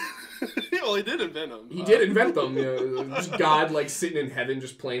 Well, he did invent them. He did invent them. Just God sitting in heaven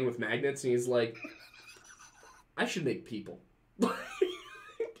just playing with magnets, and he's like, I should make people.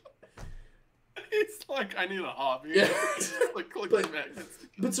 He's like, I need a hobby. Yeah. Click magnets.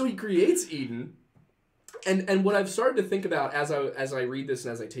 But so he creates Eden, And what I've started to think about as I read this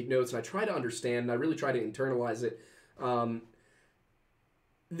and as I take notes and I try to understand and I really try to internalize it,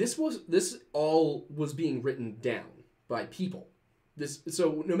 this all was being written down by people.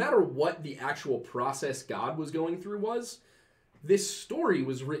 So no matter what the actual process God was going through was, this story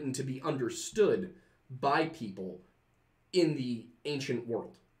was written to be understood by people in the ancient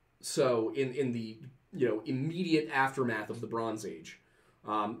world. So in the immediate aftermath of the Bronze Age,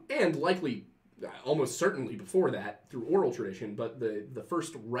 and likely almost certainly before that through oral tradition, but the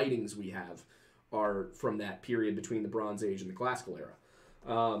first writings we have are from that period between the Bronze Age and the Classical era.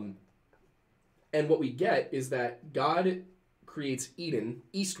 And what we get is that God creates Eden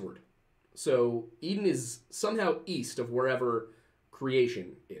eastward. So Eden is somehow east of wherever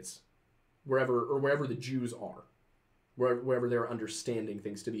creation is, wherever the Jews are, wherever they're understanding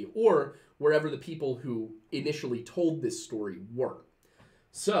things to be, or wherever the people who initially told this story were.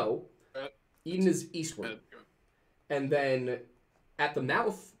 So Eden is eastward. And then at the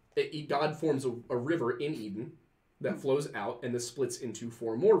mouth, God forms a river in Eden that flows out, and this splits into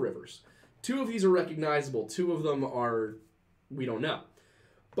 4 more rivers. 2 of these are recognizable. 2 of them are, we don't know.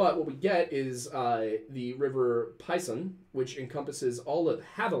 But what we get is the river Pison, which encompasses all of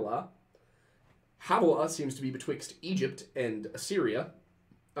Havilah. Havilah seems to be betwixt Egypt and Assyria,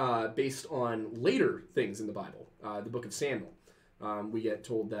 based on later things in the Bible, the book of Samuel. We get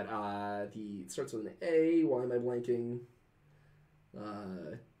told that it starts with an A. Why am I blanking?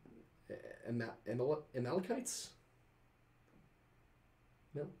 Amalekites?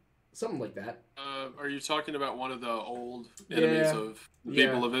 No, something like that. Are you talking about one of the old enemies of the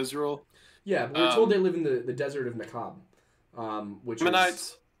people of Israel? Yeah, but we're told they live in the desert of Nakab, which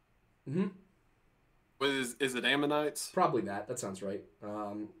Ammonites. Mm-hmm. Is it Ammonites? Probably that. That sounds right.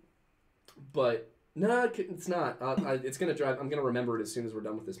 But no, it's not. It's gonna drive. I'm gonna remember it as soon as we're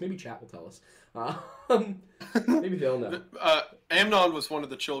done with this. Maybe chat will tell us. Maybe they'll know. Amnon was one of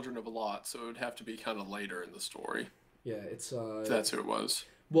the children of Lot, so it would have to be kind of later in the story. Yeah, it's. That's who it was.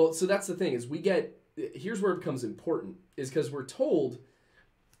 Well, so that's the thing is we get. Here's where it becomes important is because we're told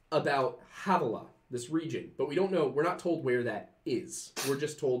about Havilah, this region, but we don't know. We're not told where that is. We're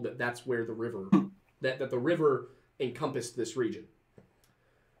just told that that's where the river, that the river encompassed this region.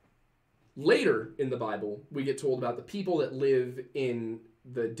 Later in the Bible, we get told about the people that live in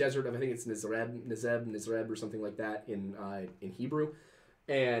the desert of, I think it's Nizreb or something like that in Hebrew.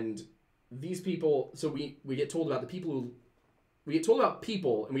 And these people, so we get told about the people who, we get told about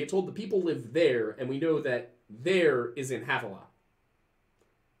people, and we get told the people live there, and we know that there is in Havilah,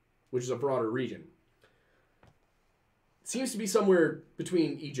 which is a broader region. It seems to be somewhere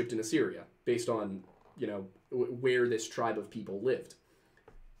between Egypt and Assyria, based on, where this tribe of people lived.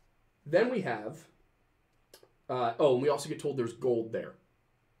 Then we have, and we also get told there's gold there.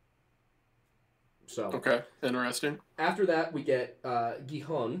 So okay, interesting. After that, we get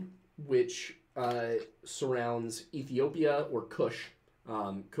Gihon, which surrounds Ethiopia or Cush,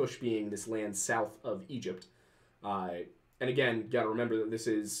 Cush being this land south of Egypt. And again, you got to remember that this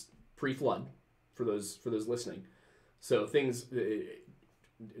is pre-flood for those listening. So things,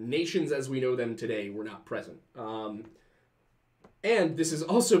 nations as we know them today were not present. And this is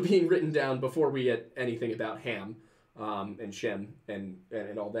also being written down before we get anything about Ham and Shem and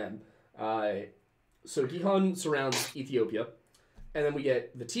all them. So Gihon surrounds Ethiopia, and then we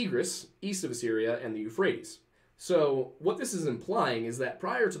get the Tigris east of Assyria and the Euphrates. So what this is implying is that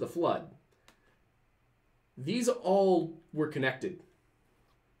prior to the flood, these all were connected,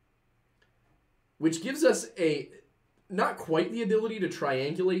 which gives us not quite the ability to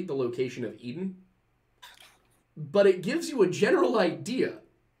triangulate the location of Eden, but it gives you a general idea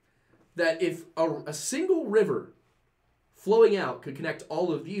that if a single river flowing out could connect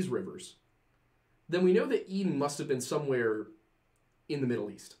all of these rivers, then we know that Eden must have been somewhere in the Middle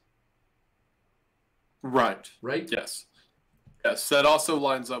East. Right. Right? Yes. Yes, that also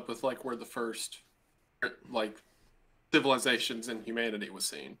lines up with where the first civilizations in humanity was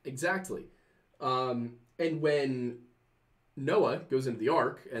seen. Exactly. And when Noah goes into the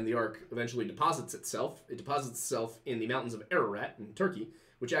ark, and the ark eventually deposits itself in the mountains of Ararat in Turkey,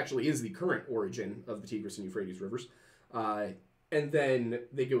 which actually is the current origin of the Tigris and Euphrates rivers. And then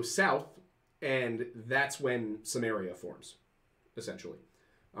they go south, and that's when Samaria forms, essentially.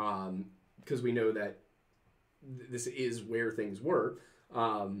 Because we know that this is where things were.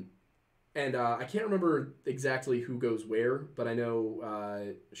 And I can't remember exactly who goes where, but I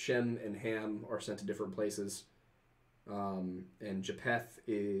know Shem and Ham are sent to different places. And Japheth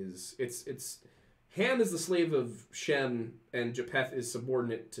is Ham is the slave of Shem, and Japheth is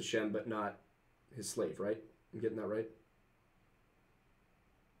subordinate to Shem, but not his slave, right? I'm getting that right?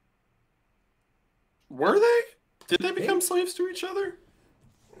 Were they? Did they become slaves to each other?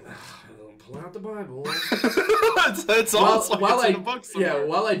 Pull out the Bible. it's almost like it's in the book somewhere. Yeah,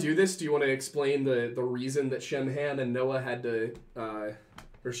 while I do this, do you want to explain the reason that Shem, Ham, and Noah had to,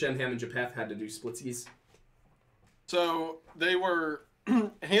 or Shem, Ham, and Japheth had to do splitsies? So they were,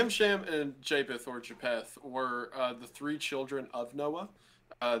 Ham, Shem, and Japheth, or Japheth, were the 3 children of Noah.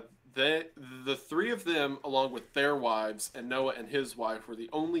 The 3 of them, along with their wives, and Noah and his wife, were the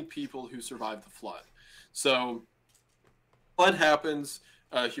only people who survived the flood. So, flood happens.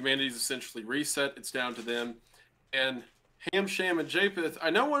 Humanity's essentially reset. It's down to them. And Ham, Shem, and Japheth, I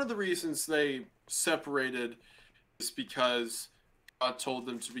know one of the reasons they separated is because God told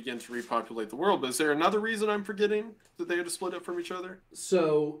them to begin to repopulate the world. But is there another reason I'm forgetting that they had to split up from each other?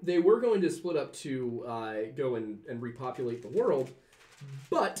 So they were going to split up to go and repopulate the world,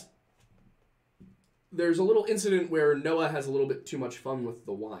 but there's a little incident where Noah has a little bit too much fun with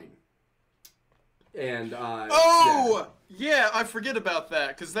the wine. And yeah, I forget about that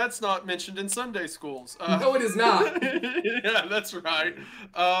because that's not mentioned in Sunday schools. No, it is not. Yeah, that's right.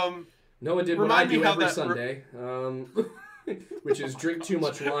 Noah did what I do every Sunday, which is drink too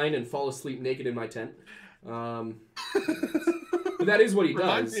much wine and fall asleep naked in my tent. But that is what he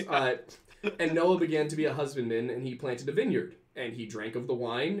does. And Noah began to be a husbandman, and he planted a vineyard, and he drank of the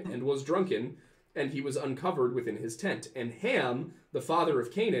wine and was drunken, and he was uncovered within his tent. And Ham, the father of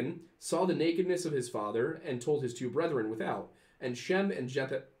Canaan, saw the nakedness of his father and told his 2 brethren without. And Shem and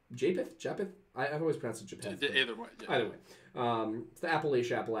Japheth? I've always pronounced it Japheth. Either way. Yeah. Either way. It's the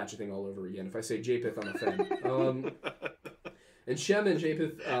Appalachia thing all over again. If I say Japheth, I'm offended. And Shem and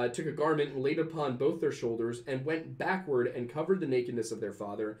Japheth took a garment and laid it upon both their shoulders and went backward and covered the nakedness of their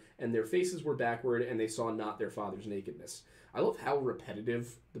father, and their faces were backward, and they saw not their father's nakedness. I love how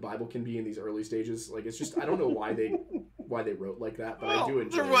repetitive the Bible can be in these early stages. Like, it's just, I don't know why they wrote like that, but I do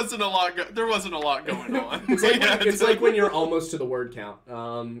enjoy there wasn't it. There wasn't a lot going on. It's like when you're almost to the word count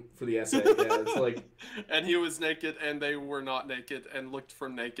for the essay. Yeah, it's like... And he was naked, and they were not naked, and looked for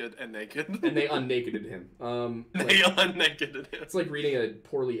naked and naked. And they unnakeded him. They unnakeded him. It's like reading a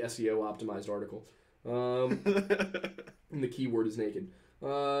poorly SEO-optimized article. And the keyword is naked.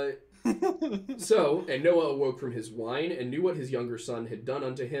 So, and Noah awoke from his wine, and knew what his younger son had done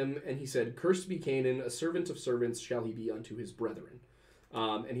unto him, and he said, Cursed be Canaan, a servant of servants shall he be unto his brethren.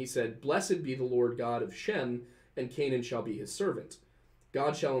 And he said, Blessed be the Lord God of Shem, and Canaan shall be his servant.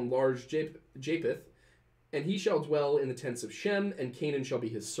 God shall enlarge Japheth, and he shall dwell in the tents of Shem, and Canaan shall be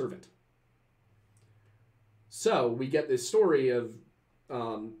his servant. So, we get this story of,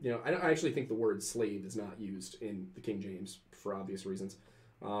 I actually think the word slave is not used in the King James, for obvious reasons.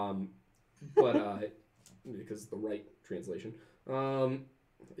 But because the right translation.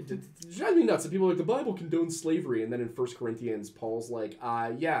 It drives me nuts that people are like, the Bible condones slavery, and then in 1 Corinthians, Paul's like,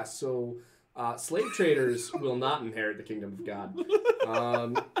 slave traders will not inherit the kingdom of God.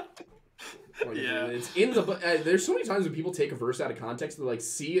 Yeah. It's in the there's so many times when people take a verse out of context, they're like,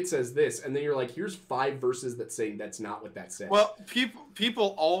 see, it says this, and then you're like, here's 5 verses that say that's not what that says. Well,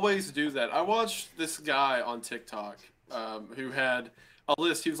 people always do that. I watched this guy on TikTok who had a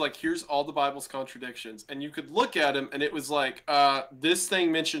list. He was like, here's all the Bible's contradictions, and you could look at him, and it was like, this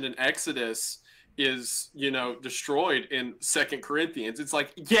thing mentioned in Exodus is, destroyed in 2 Corinthians. It's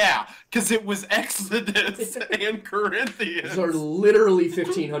like, yeah, because it was Exodus and Corinthians. These are literally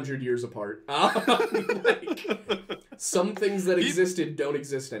 1,500 years apart. Some things that existed don't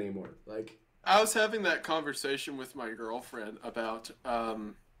exist anymore. Like, I was having that conversation with my girlfriend about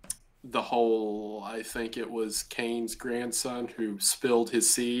the whole, I think it was Cain's grandson who spilled his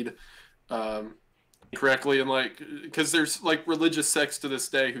seed correctly, and because there's religious sects to this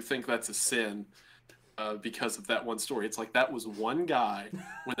day who think that's a sin because of that one story. It's like, that was one guy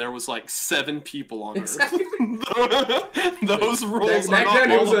when there was 7 people on Earth. Those rules back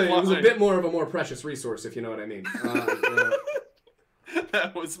then it was a bit more of a more precious resource, if you know what I mean.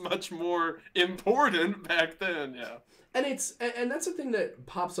 That was much more important back then, yeah. And that's the thing that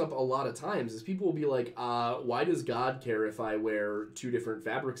pops up a lot of times is people will be like, why does God care if I wear 2 different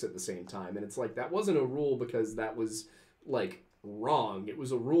fabrics at the same time? And it's like, that wasn't a rule because that was wrong. It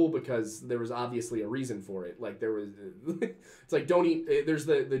was a rule because there was obviously a reason for it. There was, it's like, don't eat. There's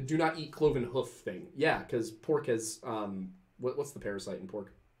the do not eat cloven hoof thing. Yeah, because pork has what's the parasite in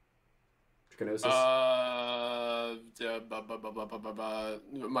pork? Trichinosis.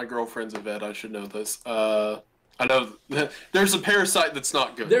 My girlfriend's a vet. I should know this. I know there's a parasite that's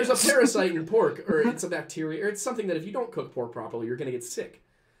not good. There's a parasite in pork, or it's a bacteria, or it's something that if you don't cook pork properly, you're gonna get sick.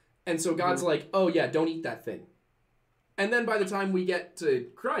 And so God's like, oh yeah, don't eat that thing. And then by the time we get to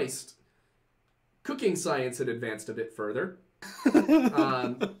Christ, cooking science had advanced a bit further.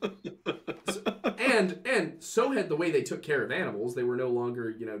 And and so had the way they took care of animals. They were no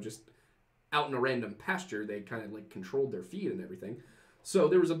longer, just out in a random pasture. They kind of like controlled their feed and everything. So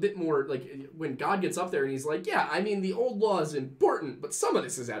there was a bit more, like, when God gets up there and he's like, yeah, I mean, the old law is important, but some of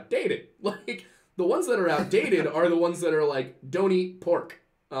this is outdated. Like, the ones that are outdated are the ones that are like, don't eat pork.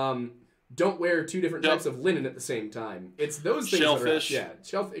 Don't wear 2 different types of linen at the same time. It's those things shellfish.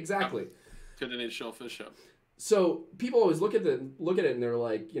 that are... exactly. Couldn't eat shellfish. Yeah. So people always look at it and they're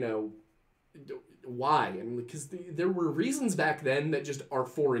like, why? And because there were reasons back then that just are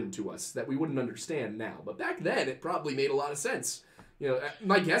foreign to us that we wouldn't understand now. But back then, it probably made a lot of sense.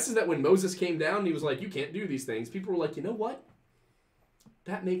 My guess is that when Moses came down and he was like, you can't do these things, people were like, you know what?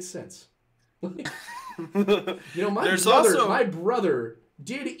 That makes sense. My brother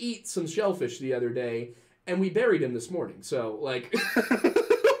did eat some shellfish the other day, and we buried him this morning. So, like...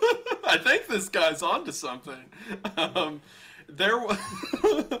 I think this guy's onto something.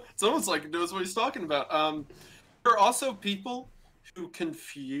 It's almost like he knows what he's talking about. There are also people who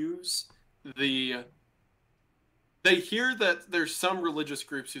confuse they hear that there's some religious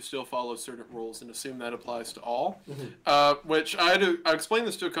groups who still follow certain rules and assume that applies to all, which I explained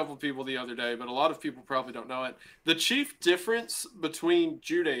this to a couple of people the other day, but a lot of people probably don't know it. The chief difference between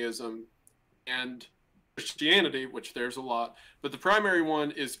Judaism and Christianity, which there's a lot, but the primary one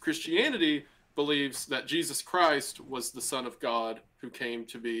is Christianity believes that Jesus Christ was the Son of God who came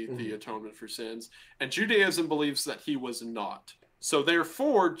to be the atonement for sins, and Judaism believes that he was not. So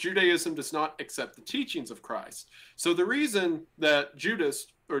therefore, Judaism does not accept the teachings of Christ. So the reason that Judists,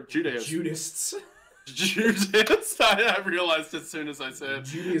 I realized as soon as I said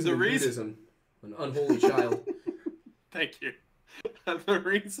Judaism, Buddhism, an unholy child. Thank you. The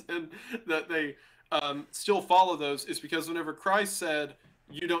reason that they still follow those is because whenever Christ said,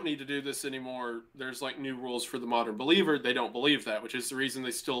 you don't need to do this anymore, there's like new rules for the modern believer, they don't believe that, which is the reason they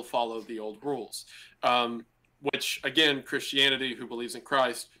still follow the old rules. Which, again, Christianity, who believes in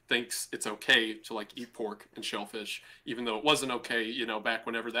Christ, thinks it's okay to, like, eat pork and shellfish, even though it wasn't okay, back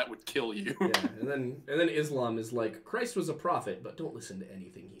whenever that would kill you. Yeah, and then Islam is like, Christ was a prophet, but don't listen to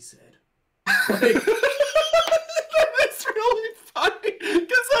anything he said. That's really funny,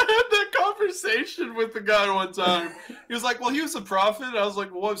 because I had that conversation with the guy one time. He was like, well, he was a prophet. And I was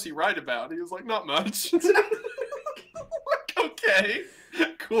like, well, what was he right about? And he was like, not much. Like, okay,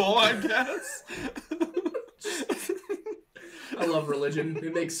 cool, I guess. I love religion.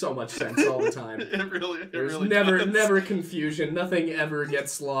 It makes so much sense all the time. There's never confusion. Nothing ever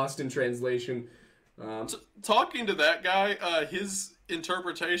gets lost in translation. Talking to that guy, his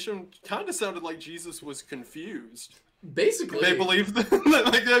interpretation kind of sounded like Jesus was confused. Basically, they believed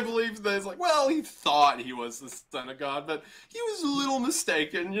that it's like, well, he thought he was the Son of God, but he was a little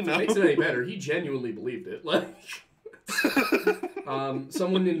mistaken, If it makes it any better, he genuinely believed it.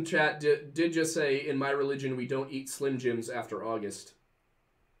 Someone in chat did just say, in my religion, we don't eat Slim Jims after August.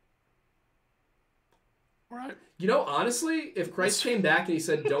 Right. Honestly, if Christ came back and he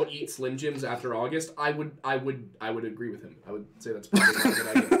said, don't eat Slim Jims after August, I would agree with him. I would say that's probably not a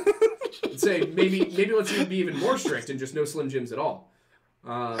good idea. I'd say maybe let's be even more strict and just no Slim Jims at all.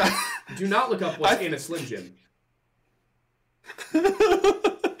 Do not look up what's in a Slim Jim.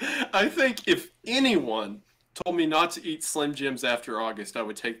 I think if anyone told me not to eat Slim Jims after August, I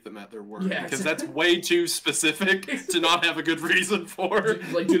would take them at their word. Yeah, because that's way too specific to not have a good reason for.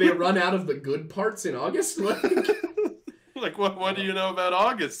 Do they run out of the good parts in August? Like what do you know about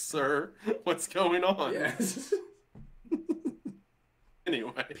August, sir? What's going on? Yes.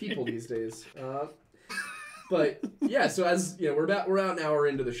 Anyway. People these days. But yeah, so as we're about an hour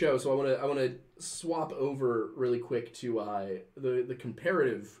into the show, so I want to swap over really quick to the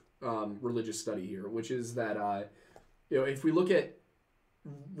comparative religious study here, which is that if we look at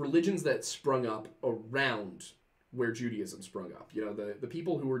religions that sprung up around where Judaism sprung up, the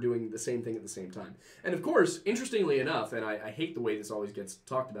people who were doing the same thing at the same time. And of course, interestingly enough, and I hate the way this always gets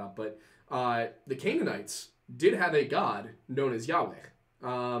talked about, but the Canaanites did have a god known as Yahweh.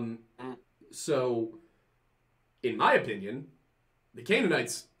 So, in my opinion, the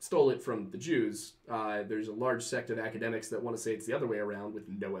Canaanites stole it from the Jews. There's a large sect of academics that want to say it's the other way around with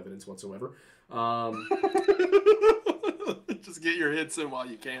no evidence whatsoever. Just get your hits in while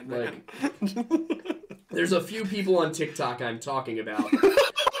you can, man. There's a few people on TikTok I'm talking about.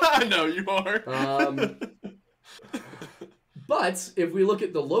 I know you are. But if we look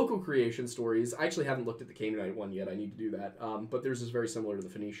at the local creation stories, I actually haven't looked at the Canaanite one yet. I need to do that. But theirs is very similar to the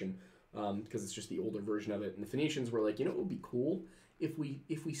Phoenician because it's just the older version of it. And the Phoenicians were like, it would be cool if we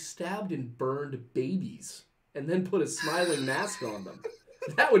stabbed and burned babies and then put a smiling mask on them.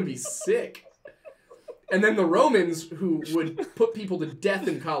 That would be sick. And then the Romans, who would put people to death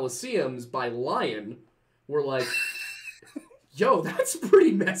in colosseums by lion, were like, yo, that's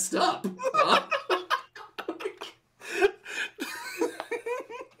pretty messed up, huh?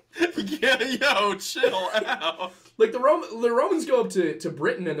 Yeah, yo, chill out. Like, the Romans go up to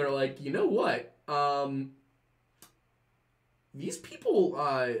Britain, and they're like, you know what? These people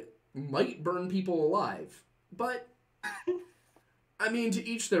might burn people alive, but... I mean, to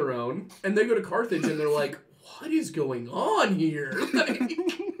each their own. And they go to Carthage and they're like, what is going on here?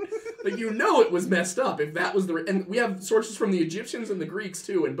 Like, you know it was messed up if that was the... And we have sources from the Egyptians and the Greeks,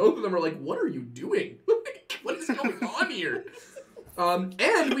 too, and both of them are like, what are you doing? What is going on here?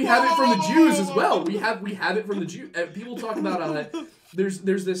 And we have it from the Jews as well. We have it from the Jews. People talk about... There's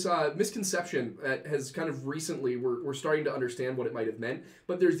this misconception that has kind of recently, we're starting to understand what it might have meant,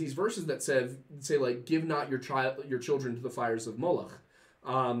 but there's these verses that say like, give not your children to the fires of Moloch.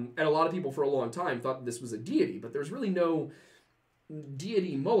 And a lot of people for a long time thought that this was a deity, but there's really no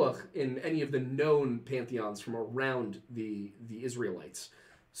deity Moloch in any of the known pantheons from around the Israelites.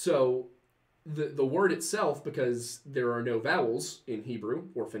 So the word itself, because there are no vowels in Hebrew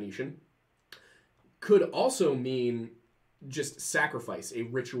or Phoenician, could also mean just sacrifice, a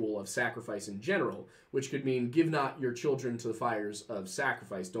ritual of sacrifice in general, which could mean give not your children to the fires of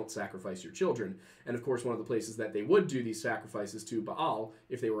sacrifice, don't sacrifice your children. And of course, one of the places that they would do these sacrifices to Baal,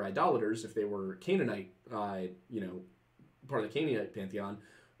 if they were idolaters, if they were Canaanite, part of the Canaanite pantheon,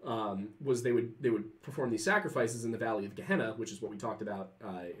 was they would perform these sacrifices in the Valley of Gehenna, which is what we talked about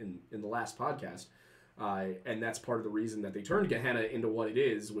in the last podcast. And that's part of the reason that they turned Gehenna into what it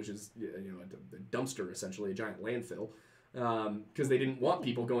is, which is a dumpster, essentially, a giant landfill. Because they didn't want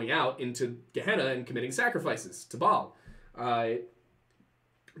people going out into Gehenna and committing sacrifices to Baal.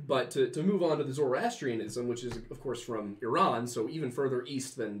 But to move on to the Zoroastrianism, which is, of course, from Iran, so even further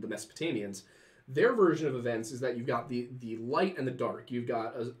east than the Mesopotamians, their version of events is that you've got the light and the dark. You've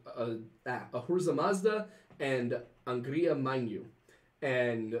got Ahurza Mazda and Angria Mainyu.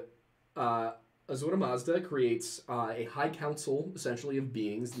 And Ahura Mazda creates a high council, essentially, of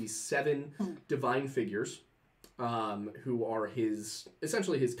beings, these 7 divine figures, who are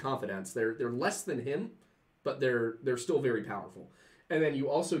essentially his confidants. They're less than him, but they're still very powerful. And then you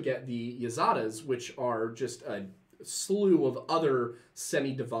also get the Yazadas, which are just a slew of other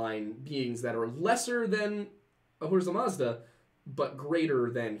semi-divine beings that are lesser than Ahurza Mazda, but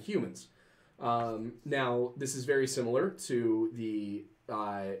greater than humans. Now, this is very similar to the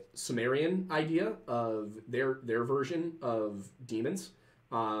Sumerian idea of their version of demons.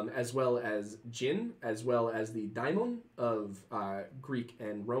 As well as Jinn, as well as the daimon of Greek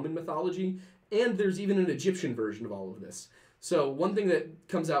and Roman mythology, and there's even an Egyptian version of all of this. So one thing that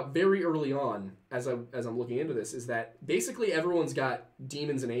comes out very early on, as I'm looking into this, is that basically everyone's got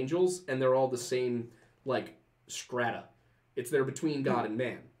demons and angels, and they're all the same, like, strata. It's between God and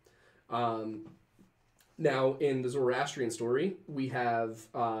man. Now, in the Zoroastrian story, we have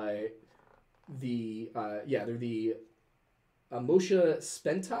they're the Amosha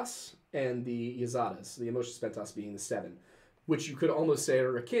Spentas and the Yazadas, the Amosha Spentas being the 7, which you could almost say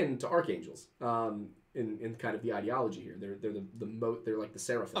are akin to archangels in kind of the ideology here. They're like the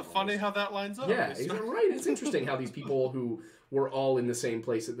seraphim. Funny how that lines up. Yeah, right. It's interesting how these people who were all in the same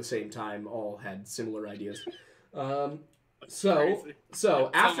place at the same time all had similar ideas. So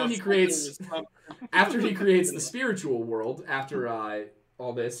after he creates the spiritual world, after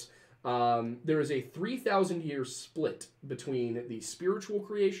all this. There is a 3,000-year split between the spiritual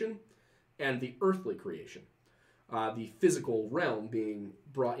creation and the earthly creation, the physical realm being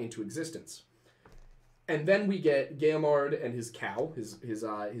brought into existence. And then we get Gaimard and his cow,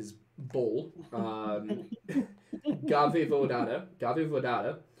 his bull, Gave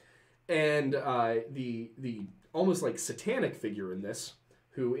Vodada, and the almost like satanic figure in this,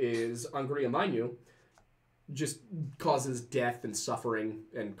 who is Angria Mainyu, just causes death and suffering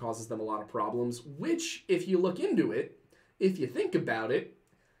and causes them a lot of problems, which, if you look into it, if you think about it,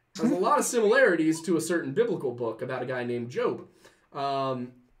 has a lot of similarities to a certain biblical book about a guy named Job.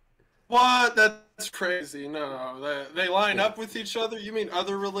 What? That's crazy. No. They line up with each other? You mean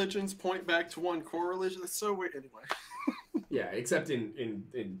other religions point back to one core religion? That's so weird. Anyway. Yeah, except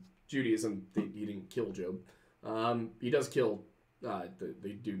in Judaism, he didn't kill Job. He does kill the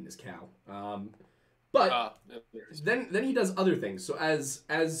dude and his cow. But then he does other things. So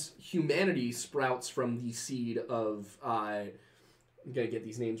as humanity sprouts from the seed of I'm gonna get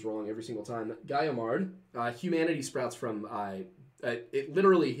these names wrong every single time. Gaimard, humanity sprouts from it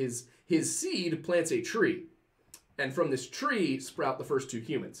literally his seed plants a tree, and from this tree sprout the first 2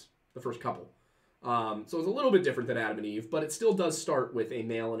 humans, the first couple. So it's a little bit different than Adam and Eve, but it still does start with a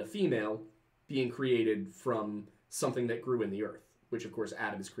male and a female being created from something that grew in the earth, which of course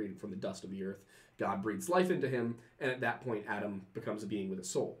Adam is created from the dust of the earth. God breathes life into him, and at that point Adam becomes a being with a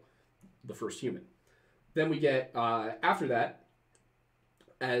soul, the first human. Then we get, after that,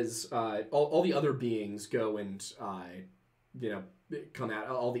 as all the other beings go and, come out,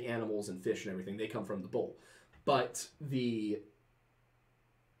 all the animals and fish and everything, they come from the bull. But the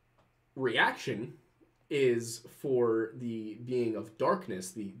reaction is for the being of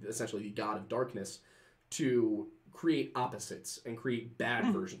darkness, essentially the god of darkness, to create opposites and create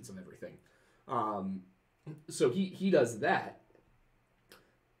bad versions of everything. So he does that.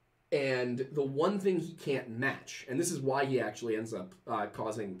 And the one thing he can't match, and this is why he actually ends up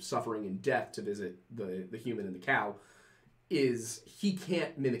causing suffering and death to visit the human and the cow, is he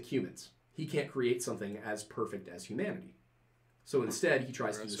can't mimic humans. He can't create something as perfect as humanity. So instead, he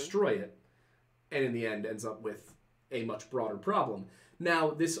tries to destroy it, and in the end ends up with a much broader problem.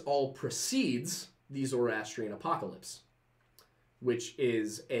 Now, this all precedes the Zoroastrian apocalypse, which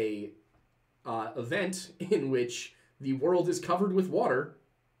is a event in which the world is covered with water,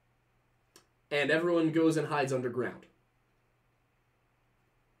 and everyone goes and hides underground.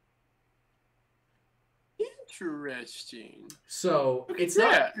 Interesting. So it's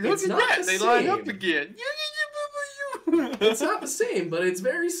not. not. It's not the They same. line up again. It's not the same, but it's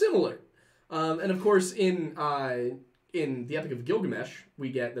very similar. And of course, in the Epic of Gilgamesh, we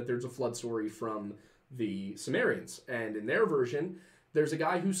get that there's a flood story from the Sumerians, and in their version, there's a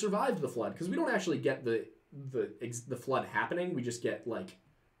guy who survived the flood, because we don't actually get the flood happening. We just get, like,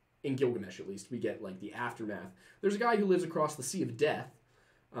 in Gilgamesh at least, we get like the aftermath. There's a guy who lives across the Sea of Death,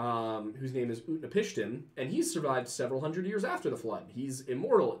 whose name is Utnapishtim, and he's survived several hundred years after the flood. He's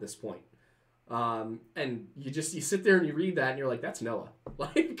immortal at this point. And you sit there and you read that and you're like, that's Noah.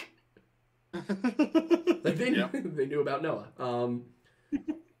 Like they knew about Noah.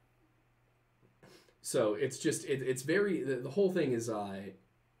 So it's just it's very the whole thing is I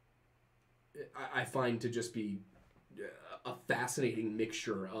find to just be a fascinating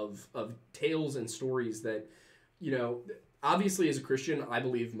mixture of tales and stories that, obviously as a Christian, I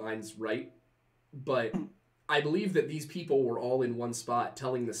believe mine's right, but I believe that these people were all in one spot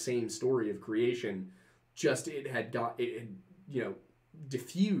telling the same story of creation, just it had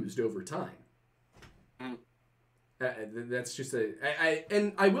diffused over time. That's just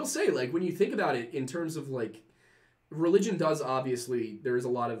and I will say, like, when you think about it in terms of, like, religion does obviously, there is a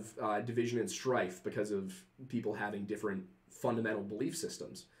lot of division and strife because of people having different fundamental belief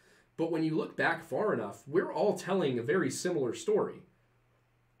systems. But when you look back far enough, we're all telling a very similar story.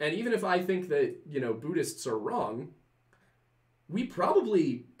 And even if I think that, Buddhists are wrong, we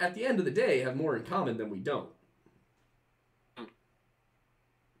probably, at the end of the day, have more in common than we don't.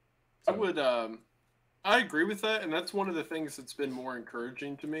 So. I agree with that, and that's one of the things that's been more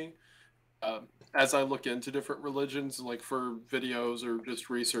encouraging to me. As I look into different religions, like for videos or just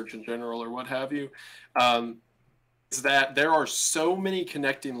research in general or what have you, is that there are so many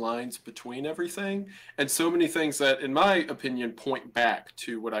connecting lines between everything, and so many things that, in my opinion, point back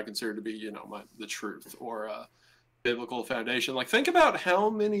to what I consider to be, the truth or biblical foundation. Like, think about how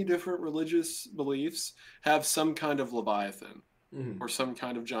many different religious beliefs have some kind of Leviathan or some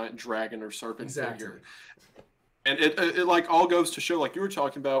kind of giant dragon or serpent figure. And it like all goes to show, like you were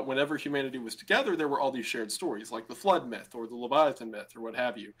talking about, whenever humanity was together, there were all these shared stories, like the flood myth or the Leviathan myth or what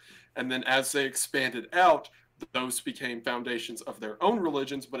have you. And then as they expanded out, those became foundations of their own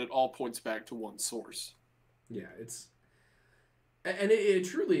religions, but it all points back to one source. Yeah, it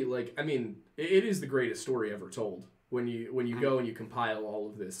truly, like, I mean, it is the greatest story ever told. When you go and you compile all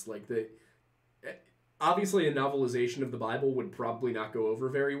of this, like, obviously a novelization of the Bible would probably not go over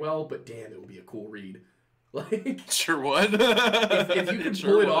very well, but damn, it would be a cool read. Like, sure would. if you could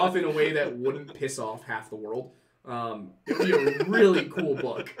pull it off in a way that wouldn't piss off half the world, it would be a really cool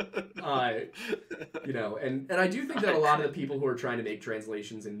book. And I do think that a lot of the people who are trying to make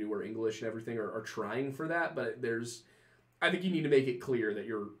translations in newer English and everything are trying for that, but I think you need to make it clear that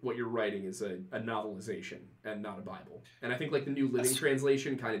what you're writing is a novelization and not a Bible. And I think, like, the New Living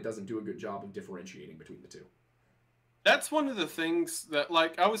Translation kind of doesn't do a good job of differentiating between the two. That's one of the things that,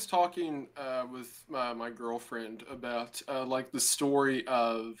 like, I was talking with my girlfriend about, like, the story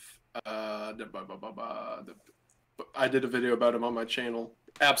of I did a video about him on my channel.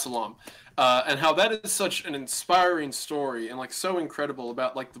 Absalom, and how that is such an inspiring story and like so incredible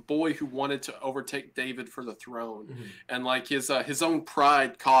about like the boy who wanted to overtake David for the throne, and like his own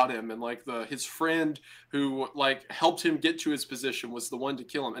pride caught him, and like his friend who like helped him get to his position was the one to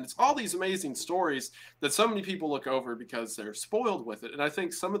kill him, and it's all these amazing stories that so many people look over because they're spoiled with it, and I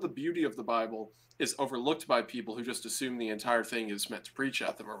think some of the beauty of the Bible is overlooked by people who just assume the entire thing is meant to preach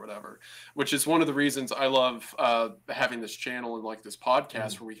at them or whatever, which is one of the reasons I love having this channel and like this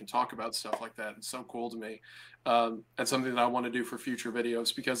podcast where we can talk about stuff like that. It's so cool to me. And something that I want to do for future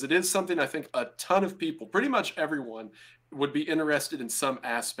videos, because it is something I think a ton of people, pretty much everyone, would be interested in some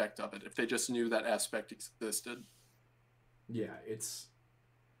aspect of it if they just knew that aspect existed. Yeah, it's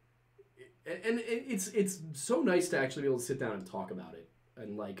so nice to actually be able to sit down and talk about it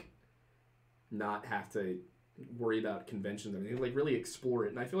and like not have to worry about conventions or anything, like really explore it.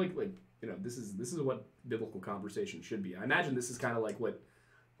 And I feel like you know, this is what biblical conversation should be. I imagine this is kind of like what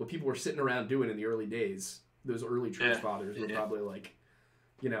people were sitting around doing in the early days. Those early church fathers were probably like,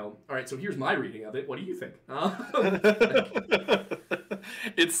 you know, all right, so here's my reading of it. What do you think?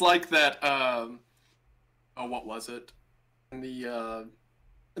 It's like that. Oh, what was it? The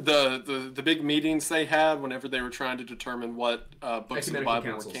big meetings they had whenever they were trying to determine what books of the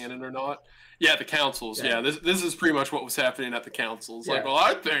Bible were canon or not. Yeah, the councils. Yeah, this is pretty much what was happening at the councils. Like, well,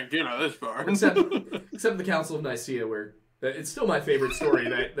 I think, you know, this part. Except the Council of Nicaea, where it's still my favorite story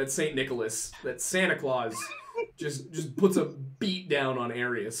that Saint Nicholas, that Santa Claus, just puts a beat down on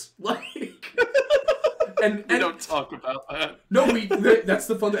Arius. Like, and we don't talk about that. No, that's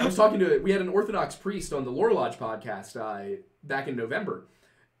the fun thing. I was talking to, we had an Orthodox priest on the Lore Lodge podcast back in November,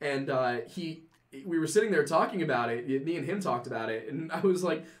 and we were sitting there talking about it. Me and him talked about it, and I was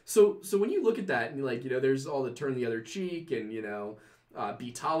like, so when you look at that, and like, you know, there's all the turn the other cheek, and you know,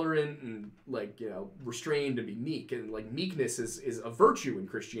 be tolerant, and like, you know, restrained, and be meek, and like meekness is a virtue in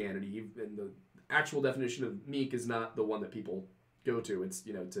Christianity, and the actual definition of meek is not the one that people go to. It's,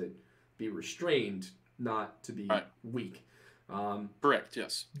 you know, to be restrained, not to be weak. Correct.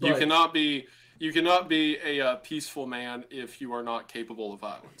 Yes, but you cannot be a peaceful man if you are not capable of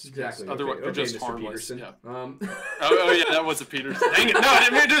violence. Exactly. Otherwise, you're just Mr. harmless. Peterson. Yeah. Oh yeah, that was a Peterson. Dang it! No, I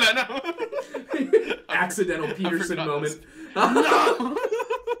didn't mean to do that. No. Accidental Peterson moment. No.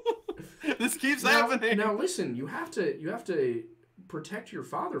 This keeps happening. Now listen, you have to protect your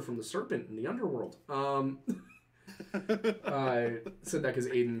father from the serpent in the underworld. I said that because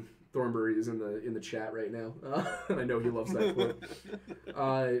Aidan Thornbury is in the chat right now, and I know he loves that quote.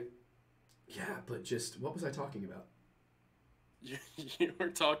 Yeah, but just what was I talking about? You were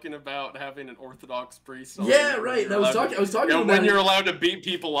talking about having an Orthodox priest. Yeah, right. And I was talking about when you're allowed to beat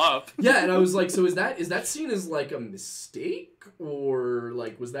people up. Yeah, and I was like, so is that seen as like a mistake, or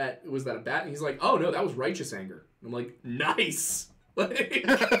like was that a bad? And he's like, oh no, that was righteous anger. And I'm like, nice. Like,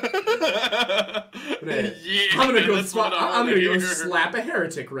 I'm gonna go slap a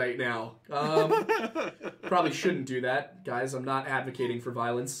heretic right now. Probably shouldn't do that, guys. I'm not advocating for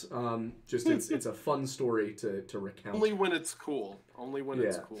violence. Just it's a fun story to recount. Only when it's cool. Only when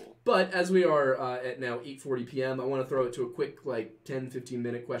it's cool. But as we are at now 8:40 p.m., I want to throw it to a quick like 10-15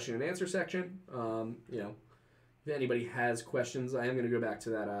 minute question and answer section. You know, if anybody has questions, I am going to go back to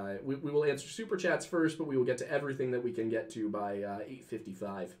that. We will answer super chats first, but we will get to everything that we can get to by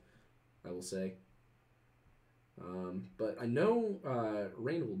 8:55, I will say. But I know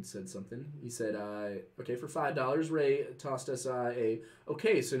Reynold said something. He said, okay, for $5, Ray tossed us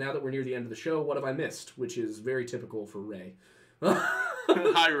okay, so now that we're near the end of the show, what have I missed? Which is very typical for Ray.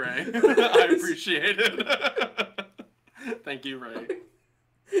 Hi, Ray. I appreciate it. Thank you, Ray.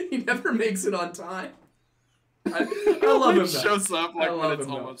 He never makes it on time. I love him. He shows up like when it's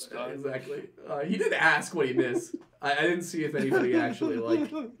almost done. Exactly. He did ask what he missed. I didn't see if anybody actually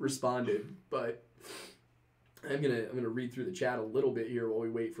like responded, but I'm gonna read through the chat a little bit here while we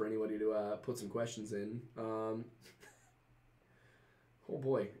wait for anybody to put some questions in. Oh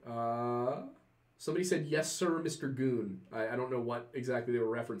boy. Somebody said yes, sir, Mr. Goon. I don't know what exactly they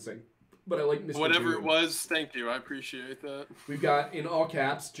were referencing, but I like Mr. Whatever Goon. It was, thank you. I appreciate that. We've got in all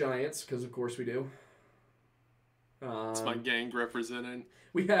caps Giants, because of course we do. It's my gang representing.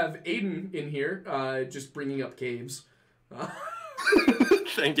 We have Aidan in here, just bringing up caves.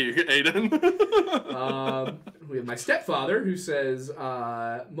 Thank you, Aidan. We have my stepfather, who says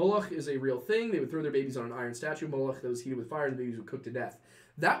Moloch is a real thing. They would throw their babies on an iron statue. Moloch that was heated with fire, and the babies would cook to death.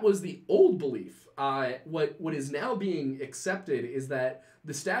 That was the old belief. What is now being accepted is that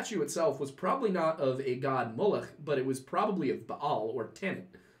the statue itself was probably not of a god Moloch, but it was probably of Baal or Tanit.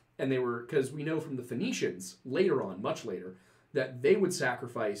 And they were, because we know from the Phoenicians, later on, much later, that they would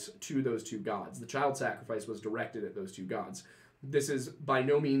sacrifice to those two gods. The child sacrifice was directed at those two gods. This is by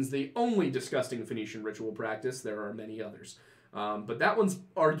no means the only disgusting Phoenician ritual practice. There are many others. But that one's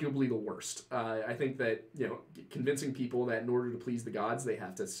arguably the worst. I think that, convincing people that in order to please the gods, they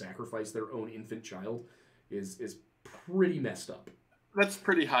have to sacrifice their own infant child is pretty messed up. That's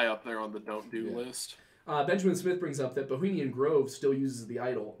pretty high up there on the don't do list. Benjamin Smith brings up that Bohemian Grove still uses the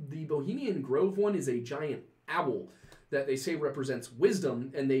idol. The Bohemian Grove one is a giant owl that they say represents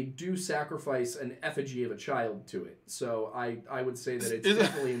wisdom, and they do sacrifice an effigy of a child to it. So I would say that it's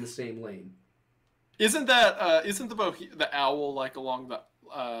definitely in the same lane. Isn't that isn't the owl like along the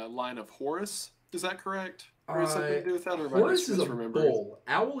line of Horus? Is that correct? Or is something to do with that? Or Horus is a bull.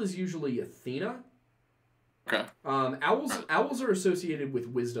 Owl is usually Athena. Okay. Owls are associated with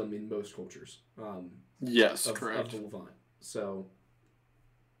wisdom in most cultures. Yes, of correct. the Levant. So,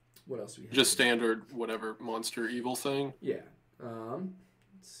 what else do we have? Just standard whatever monster evil thing. Yeah. Let's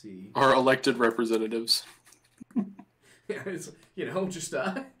see. Our elected representatives. Yeah, it's, just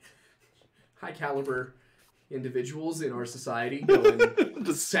high caliber individuals in our society going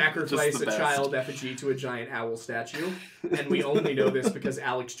to sacrifice a child effigy to a giant owl statue. And we only know this because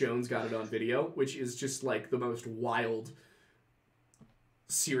Alex Jones got it on video, which is just like the most wild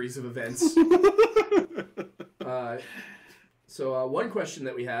series of events. So one question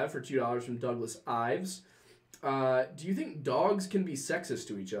that we have for $2 from Douglas Ives. Do you think dogs can be sexist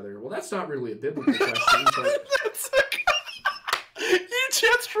to each other? Well, that's not really a biblical question, but... You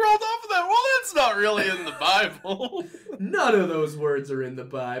just rolled off of that. Well, that's not really in the Bible. None of those words are in the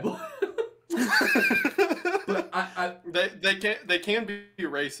Bible. But they can be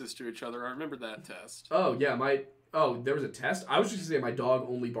racist to each other. I remember that test. Oh yeah, there was a test. I was just gonna say my dog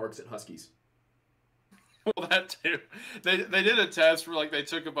only barks at huskies. Well, that too. They did a test where they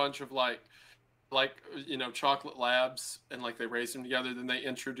took a bunch of chocolate labs and they raised them together. Then they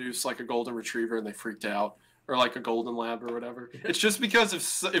introduced a golden retriever and they freaked out. Or a golden lab or whatever. It's just because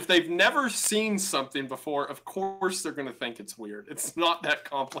if they've never seen something before, of course they're going to think it's weird. It's not that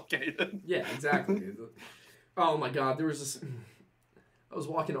complicated. Yeah, exactly. Oh my God, there was this... I was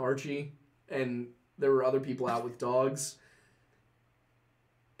walking Archie, and there were other people out with dogs.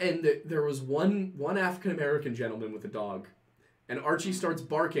 And there was one African-American gentleman with a dog. And Archie starts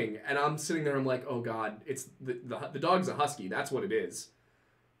barking, and I'm sitting there, I'm like, oh God, it's the dog's a husky. That's what it is.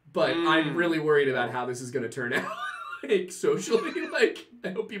 But I'm really worried about how this is going to turn out, socially. I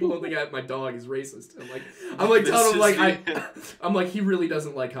hope people don't think my dog is racist. I'm like, he really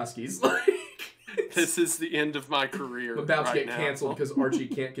doesn't like huskies. This is the end of my career. I'm about to get canceled because Archie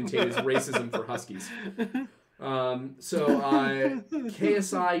can't contain his racism for huskies.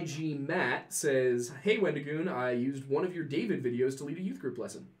 KSIG Matt says, "Hey Wendigoon, I used one of your David videos to lead a youth group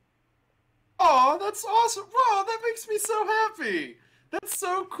lesson." Oh, that's awesome! Wow, that makes me so happy. That's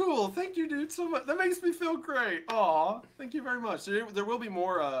so cool. Thank you, dude, so much. That makes me feel great. Aw, thank you very much. There will be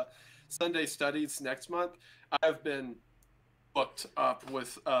more Sunday studies next month. I've been booked up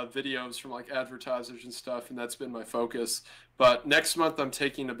with videos from advertisers and stuff, and that's been my focus. But next month I'm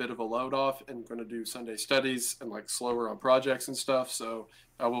taking a bit of a load off and going to do Sunday studies and slower on projects and stuff. So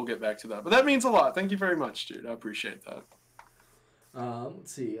I will get back to that. But that means a lot. Thank you very much, dude. I appreciate that.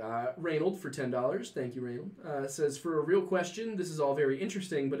 Let's see. Reynold for $10. Thank you, Reynold. Says, for a real question, this is all very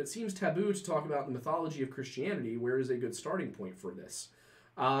interesting, but it seems taboo to talk about the mythology of Christianity. Where is a good starting point for this?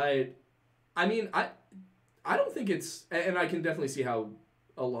 I don't think it's... And I can definitely see how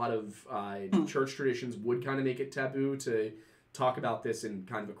a lot of church traditions would kind of make it taboo to talk about this in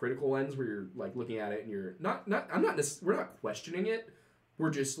kind of a critical lens where you're looking at it and you're we're not questioning it. We're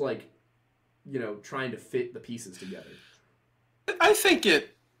just trying to fit the pieces together. I think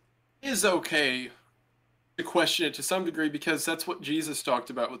it is okay to question it to some degree because that's what Jesus talked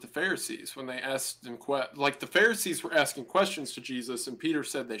about with the Pharisees when they asked him the Pharisees were asking questions to Jesus and Peter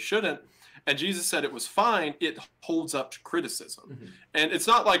said they shouldn't and Jesus said it was fine. It holds up to criticism. Mm-hmm. And it's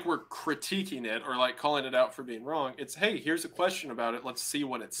not like we're critiquing it or calling it out for being wrong. It's, hey, here's a question about it. Let's see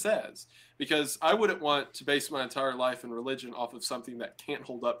what it says. Because I wouldn't want to base my entire life and religion off of something that can't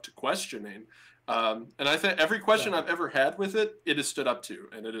hold up to questioning. And I think every question I've ever had with it has stood up to,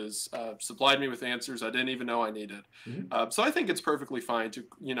 and it has supplied me with answers I didn't even know I needed. Mm-hmm. So I think it's perfectly fine to,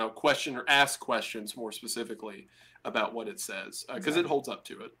 question or ask questions more specifically about what it says, because it holds up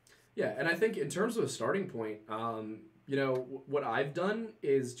to it. Yeah, and I think in terms of a starting point, what I've done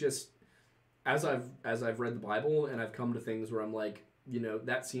is just as I've read the Bible and I've come to things where I'm like,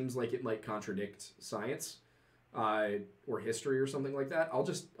 that seems like it might contradict science. Or history or something like that,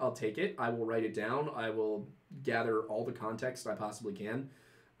 I'll take it. I will write it down. I will gather all the context I possibly can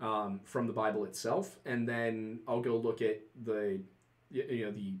from the Bible itself, and then I'll go look at the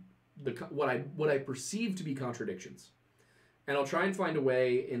what I perceive to be contradictions, and I'll try and find a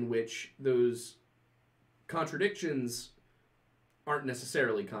way in which those contradictions aren't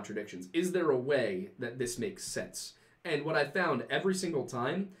necessarily contradictions. Is there a way that this makes sense? And what I found every single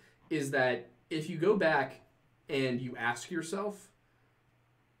time is that if you go back and you ask yourself,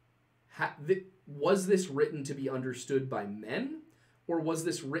 was this written to be understood by men, or was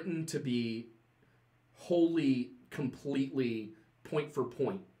this written to be wholly, completely, point for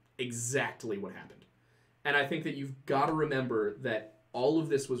point, exactly what happened? And I think that you've got to remember that all of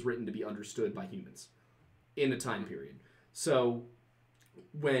this was written to be understood by humans in a time period. So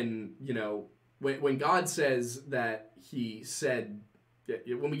when God says that he said,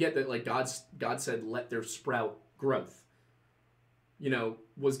 when we get that, like, God said, let there sprout growth,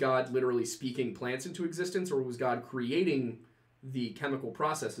 was God literally speaking plants into existence, or was God creating the chemical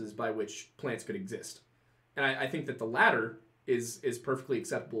processes by which plants could exist? And I think that the latter is perfectly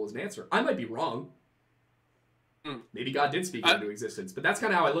acceptable as an answer. I might be wrong. Maybe God did speak into existence, but that's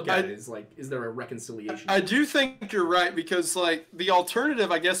kind of how I look at it. Is like, is there a reconciliation? I do think you're right, because like the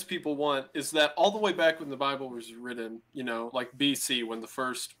alternative I guess people want is that all the way back when the Bible was written, like BC, when the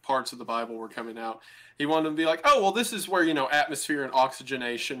first parts of the Bible were coming out, he wanted to be like, oh, well, this is where, atmosphere and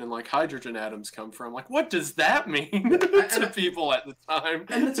oxygenation and like hydrogen atoms come from. Like, what does that mean to people at the time?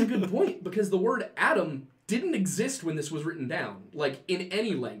 And that's a good point, because the word atom didn't exist when this was written down, like in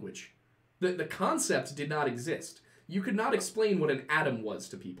any language. The concept did not exist. You could not explain what an atom was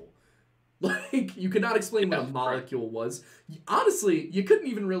to people. Like, you could not explain what a molecule was. Honestly, you couldn't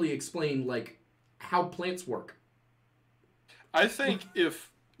even really explain, like, how plants work. I think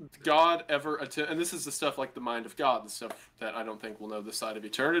if God ever and this is the stuff like the mind of God, the stuff that I don't think we'll know this side of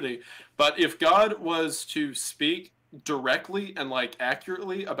eternity, but if God was to speak directly and like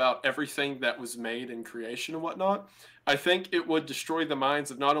accurately about everything that was made in creation and whatnot, I think it would destroy the minds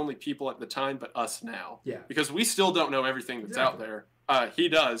of not only people at the time but us now. Yeah, because we still don't know everything that's out there. He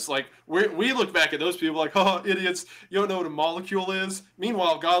does. Like, we look back at those people like, oh, idiots, you don't know what a molecule is.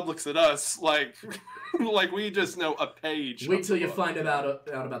 Meanwhile, God looks at us like like we just know a page. Wait till you find out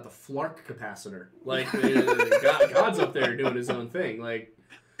about the Flark capacitor. Like, God's up there doing his own thing. Like,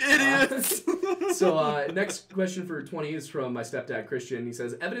 idiots. So next question for 20 is from my stepdad Christian. He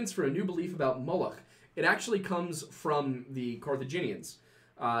says, evidence for a new belief about Moloch. It actually comes from the Carthaginians.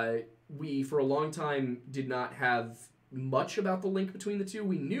 We, for a long time, did not have much about the link between the two.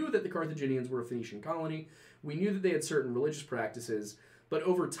 We knew that the Carthaginians were a Phoenician colony. We knew that they had certain religious practices. But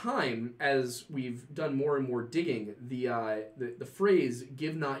over time, as we've done more and more digging, the phrase,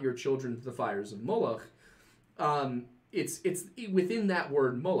 give not your children to the fires of Moloch, it's within that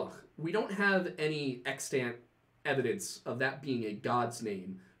word Moloch. We don't have any extant evidence of that being a god's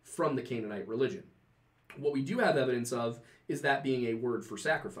name from the Canaanite religion. What we do have evidence of is that being a word for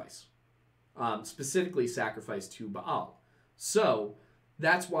sacrifice, specifically sacrifice to Baal. So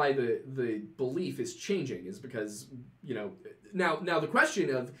that's why the belief is changing, is because, now the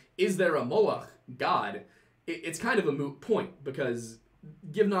question of, is there a Moloch god, it's kind of a moot point, because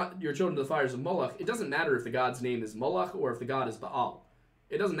give not your children to the fires of Moloch, it doesn't matter if the god's name is Moloch or if the god is Baal.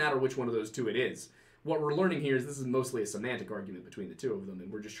 It doesn't matter which one of those two it is. What we're learning here is this is mostly a semantic argument between the two of them, and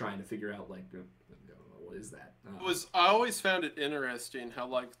we're just trying to figure out, like, what is that? I always found it interesting how,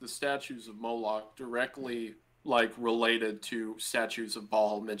 like, the statues of Moloch directly, like, related to statues of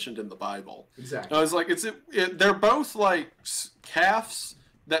Baal mentioned in the Bible. Exactly. I was like, they're both like calves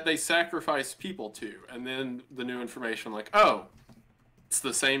that they sacrifice people to, and then the new information, like, oh, it's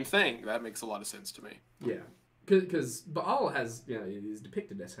the same thing. That makes a lot of sense to me. Yeah, because Baal has, is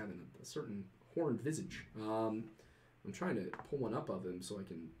depicted as having a certain horned visage. I'm trying to pull one up of him so I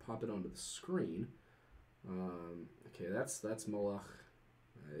can pop it onto the screen. Okay, that's Moloch.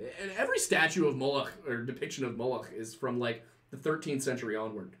 And every statue of Moloch, or depiction of Moloch, is from, like, the 13th century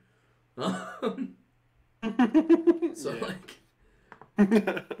onward. So,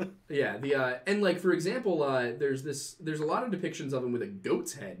 yeah, and, like, for example, there's a lot of depictions of him with a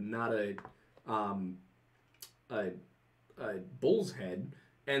goat's head, not a bull's head.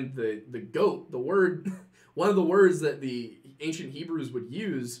 And the goat, the word, one of the words that the ancient Hebrews would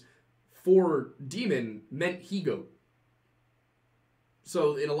use for demon meant he-goat.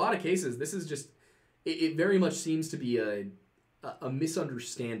 So in a lot of cases, this is just, it very much seems to be a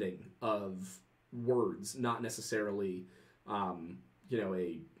misunderstanding of words, not necessarily, a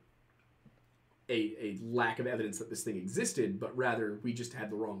lack of evidence that this thing existed, but rather we just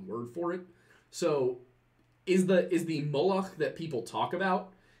had the wrong word for it. So is the Moloch that people talk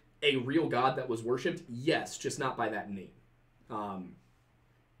about a real god that was worshipped? Yes, just not by that name.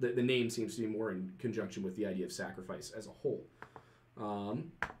 The name seems to be more in conjunction with the idea of sacrifice as a whole.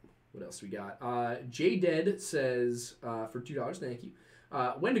 What else we got? J Dead says for $2, thank you.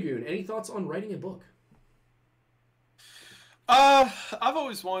 Wendigoon, any thoughts on writing a book? I've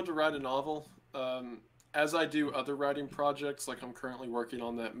always wanted to write a novel. As I do other writing projects, like I'm currently working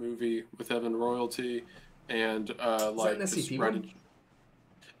on that movie with Evan Royalty, and Is that an just SCP writing.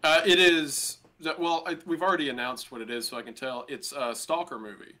 one? It is. Well, we've already announced what it is, so I can tell. It's a Stalker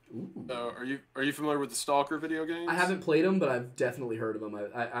movie. Ooh. So, are you familiar with the Stalker video games? I haven't played them, but I've definitely heard of them.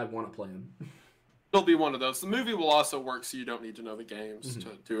 I want to play them. It'll be one of those. The movie will also work, so you don't need to know the games to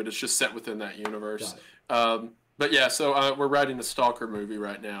do it. It's just set within that universe. But yeah, so we're writing a Stalker movie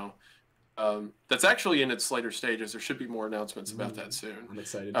right now. That's actually in its later stages. There should be more announcements about that soon. I'm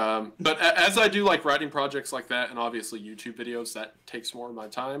excited. But as I do like writing projects like that, and obviously YouTube videos, that takes more of my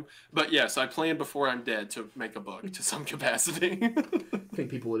time. But yes, I plan before I'm dead to make a book to some capacity. I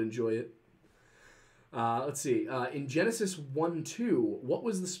think people would enjoy it. Let's see. In Genesis 1:2, what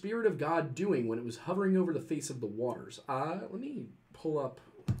was the Spirit of God doing when it was hovering over the face of the waters? Let me pull up.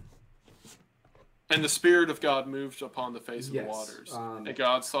 And the Spirit of God moved upon the face of the Yes, waters. And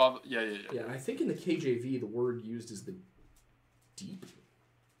God saw... Yeah. Yeah, and I think in the KJV, the word used is the deep.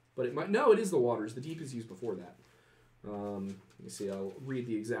 But it might... No, it is the waters. The deep is used before that. Let me see. I'll read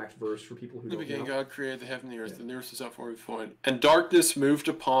the exact verse for people who don't know. In the beginning, God created the heaven and the earth. Yeah. And the earth was out for before it. And darkness moved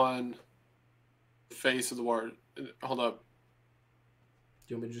upon the face of the water. Hold up.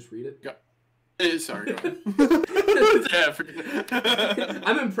 Do you want me to just read it? Yeah. Sorry, go ahead.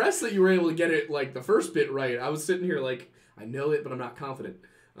 I'm impressed that you were able to get it, like, the first bit right. I was sitting here like, I know it, but I'm not confident.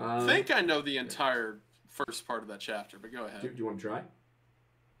 I think I know the entire first part of that chapter, but go ahead. Do you want to try?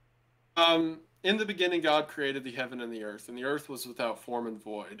 In the beginning, God created the heaven and the earth was without form and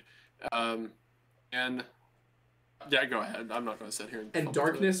void. And... Yeah, go ahead. I'm not going to sit here and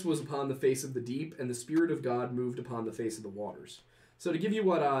darkness was upon the face of the deep, and the Spirit of God moved upon the face of the waters. So to give you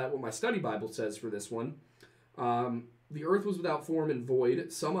what my study Bible says for this one, the earth was without form and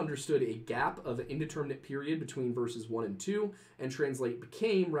void. Some understood a gap of an indeterminate period between verses 1 and 2 and translate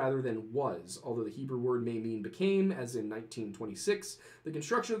became rather than was. Although the Hebrew word may mean became, as in 1926, the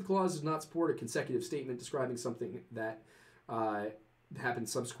construction of the clause does not support a consecutive statement describing something that happened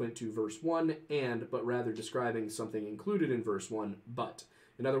subsequent to verse 1 but rather describing something included in verse 1, but.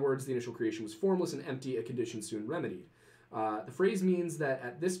 In other words, the initial creation was formless and empty, a condition soon remedied. The phrase means that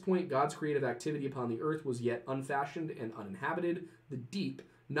at this point, God's creative activity upon the earth was yet unfashioned and uninhabited. The deep,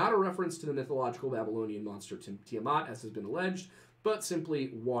 not a reference to the mythological Babylonian monster Tiamat, as has been alleged, but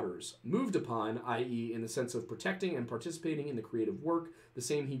simply waters. Moved upon, i.e. in the sense of protecting and participating in the creative work. The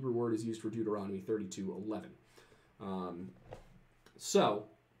same Hebrew word is used for Deuteronomy 32:11. So,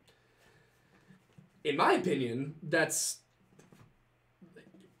 in my opinion, that's...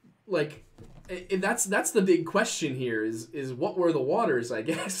 like... That's the big question here is what were the waters, I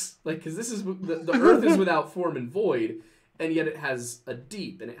guess. Like, because this is the earth is without form and void, and yet it has a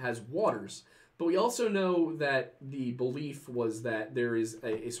deep and it has waters. But we also know that the belief was that there is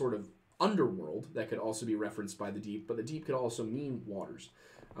a sort of underworld that could also be referenced by the deep, but the deep could also mean waters.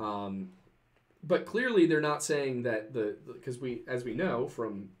 But clearly they're not saying that because as we know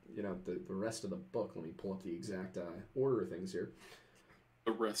from the rest of the book. Let me pull up the exact order of things here.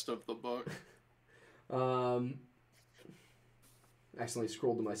 The rest of the book. Accidentally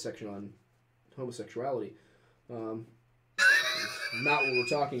scrolled to my section on homosexuality. Not what we're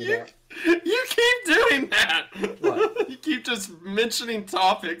talking about. You keep doing that. What? You keep just mentioning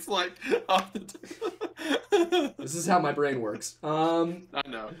topics like off the This is how my brain works. I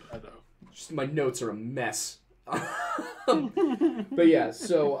know. Just my notes are a mess. But yeah,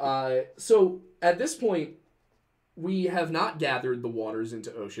 so at this point, we have not gathered the waters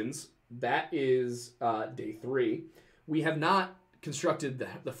into oceans. That is day 3. We have not constructed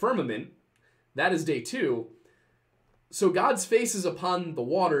the firmament. That is day 2. So God's face is upon the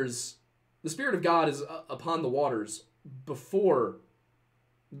waters. The Spirit of God is upon the waters before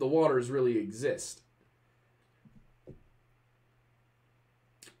the waters really exist.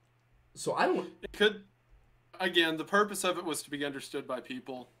 So I don't... It could... Again, the purpose of it was to be understood by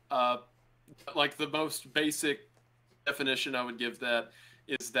people. Like the most basic definition I would give that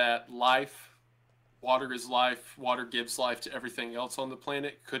is that water is life, water gives life to everything else on the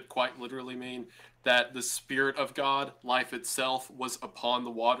planet, could quite literally mean that the Spirit of God, life itself, was upon the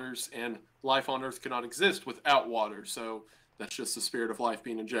waters, and life on Earth could not exist without water. So that's just the Spirit of life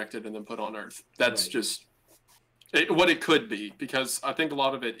being injected and then put on Earth. That's right. Just what it could be, because I think a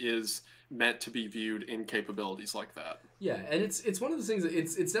lot of it is meant to be viewed in capabilities like that. Yeah, and it's one of those things,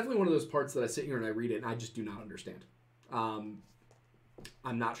 it's definitely one of those parts that I sit here and I read it and I just do not understand.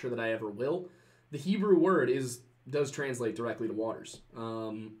 I'm not sure that I ever will. The Hebrew word does translate directly to waters.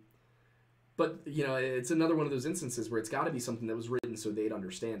 But, you know, it's another one of those instances where it's got to be something that was written so they'd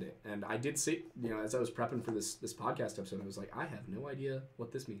understand it. And I did say, you know, as I was prepping for this podcast episode, I was like, I have no idea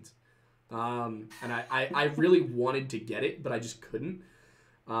what this means. And I really wanted to get it, but I just couldn't.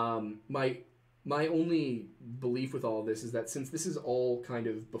 My only belief with all of this is that since this is all kind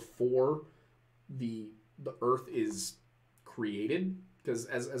of before the earth is created, because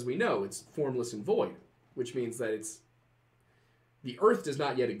as we know, it's formless and void, which means that the earth does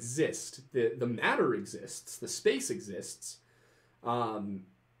not yet exist. The matter exists, the space exists. And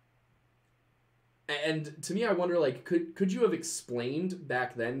to me, I wonder, like, could you have explained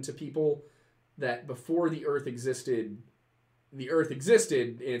back then to people that before the earth existed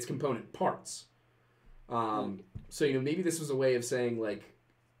in its component parts? So, you know, maybe this was a way of saying, like,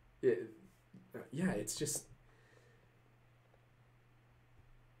 it's just...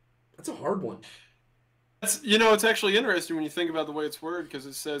 That's a hard one. It's actually interesting when you think about the way it's worded, because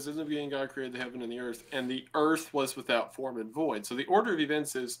it says, in the beginning God created the heaven and the earth was without form and void. So the order of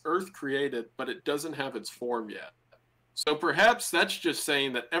events is earth created, but it doesn't have its form yet. So perhaps that's just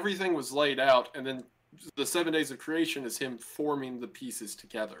saying that everything was laid out, and then the 7 days of creation is him forming the pieces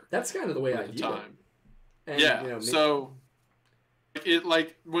together. That's kind of the way I view it. And, yeah, you know, so it,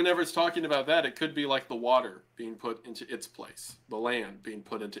 like, whenever it's talking about that, it could be like the water being put into its place, the land being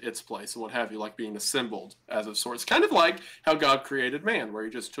put into its place, and what have you, like being assembled as of sorts. Kind of like how God created man, where he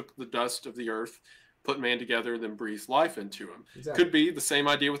just took the dust of the earth, put man together, then breathed life into him. Exactly. Could be the same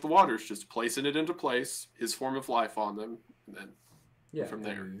idea with the waters, just placing it into place, his form of life on them, and then from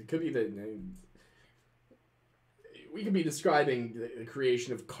there. It could be we could be describing the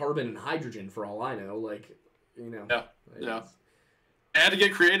creation of carbon and hydrogen for all I know, like, you know. Yeah. It had to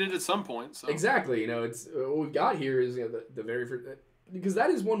get created at some point. So. Exactly. You know, it's what we've got here is, you know, the very first, because that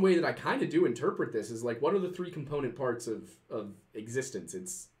is one way that I kind of do interpret this, is like, what are the three component parts of existence?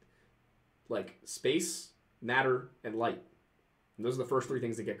 It's like space, matter, and light. And those are the first three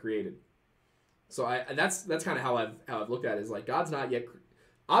things that get created. So that's kind of how I've looked at it, is like,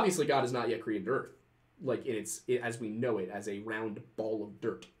 obviously God has not yet created Earth, like as we know it, as a round ball of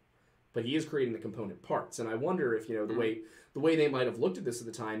dirt, but he is creating the component parts. And I wonder if, you know, the way they might have looked at this at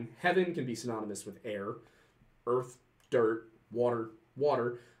the time, heaven can be synonymous with air, earth, dirt, water.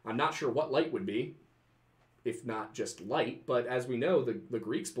 I'm not sure what light would be, if not just light, but as we know, the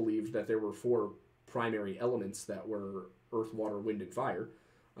Greeks believed that there were four primary elements that were earth, water, wind, and fire.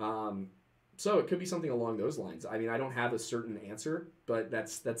 So it could be something along those lines. I mean, I don't have a certain answer, but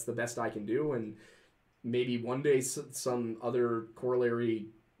that's the best I can do, and maybe one day some other corollary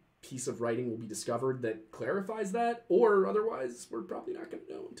piece of writing will be discovered that clarifies that, or otherwise we're probably not going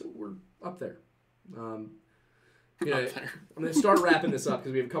to know until we're up there. I'm going to start wrapping this up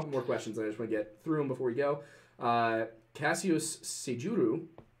because we have a couple more questions and I just want to get through them before we go. Cassius Sejuro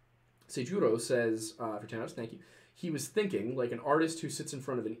says, for 10 hours, thank you. He was thinking, like an artist who sits in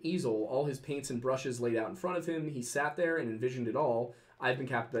front of an easel, all his paints and brushes laid out in front of him. He sat there and envisioned it all. I've been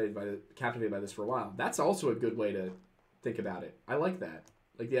captivated by this for a while. That's also a good way to think about it. I like that.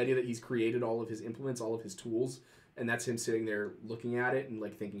 Like the idea that he's created all of his implements, all of his tools, and that's him sitting there looking at it and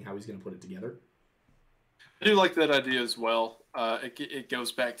like thinking how he's going to put it together. I do like that idea as well. It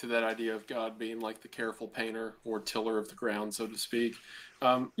goes back to that idea of God being like the careful painter or tiller of the ground, so to speak.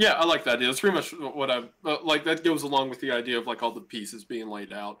 Yeah, I like that idea. It's pretty much what I've like. That goes along with the idea of like all the pieces being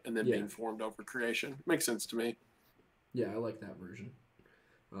laid out and then being formed over creation. Makes sense to me. Yeah, I like that version.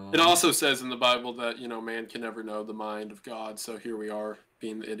 It also says in the Bible that, you know, man can never know the mind of God. So here we are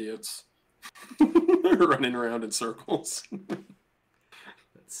being the idiots running around in circles.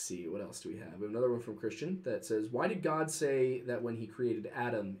 Let's see, what else do we have? We have another one from Christian that says, why did God say that when he created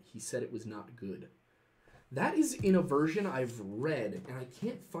Adam, he said it was not good? That is in a version I've read, and I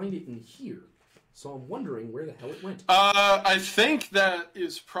can't find it in here. So I'm wondering where the hell it went. I think that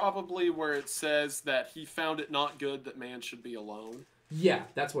is probably where it says that he found it not good that man should be alone. Yeah,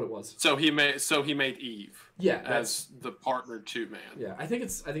 that's what it was. So he made Eve. Yeah, as the partner to man. Yeah, I think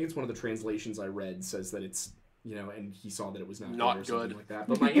it's one of the translations I read says that it's, you know, and he saw that it was not good or something like that.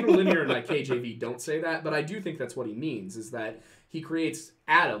 But my interlinear and my KJV don't say that, but I do think that's what he means, is that he creates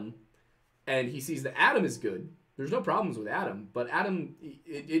Adam and he sees that Adam is good. There's no problems with Adam, but Adam,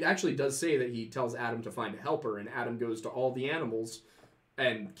 it actually does say that he tells Adam to find a helper, and Adam goes to all the animals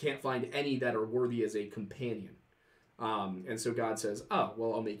and can't find any that are worthy as a companion. And so God says, oh,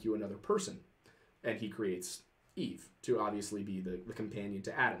 well, I'll make you another person. And he creates Eve to obviously be the companion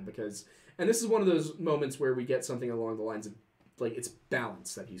to Adam. And this is one of those moments where we get something along the lines of, like, it's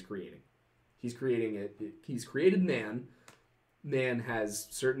balance that he's creating. He's created man. Man has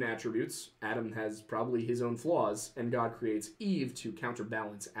certain attributes. Adam has probably his own flaws. And God creates Eve to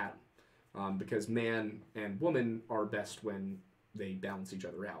counterbalance Adam. because man and woman are best when they balance each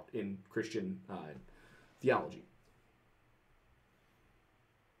other out in Christian theology.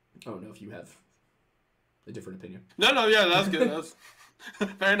 I don't know if you have a different opinion. No, yeah, that's good. That's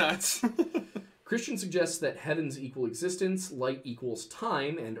very nice. Christian suggests that heavens equal existence, light equals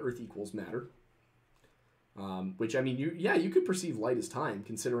time, and earth equals matter. Which, I mean, you could perceive light as time,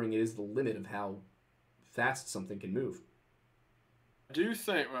 considering it is the limit of how fast something can move. I do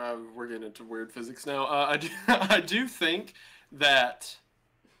think we're getting into weird physics now. I do think that.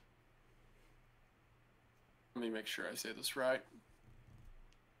 Let me make sure I say this right.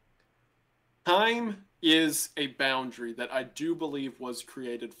 Time is a boundary that I do believe was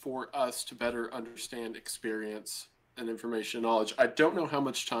created for us to better understand experience and information and knowledge. I don't know how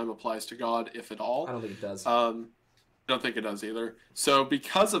much time applies to God, if at all. I don't think it does. I don't think it does either. So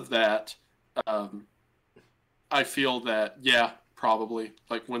because of that, I feel that, yeah, probably,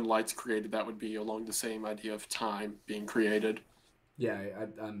 like when light's created, that would be along the same idea of time being created. Yeah,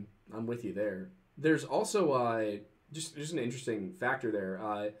 I'm with you there. There's also just an interesting factor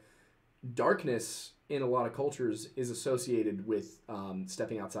there. Darkness in a lot of cultures is associated with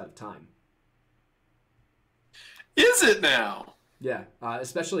stepping outside of time. Is it now? Yeah,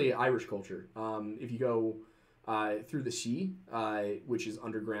 especially Irish culture. If you go through the sea, which is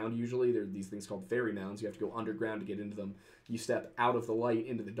underground usually, there are these things called fairy mounds. You have to go underground to get into them. You step out of the light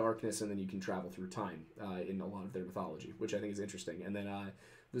into the darkness, and then you can travel through time in a lot of their mythology, which I think is interesting. And then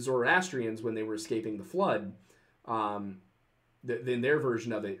the Zoroastrians, when they were escaping the flood, in their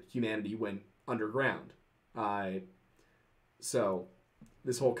version of it, humanity went underground. So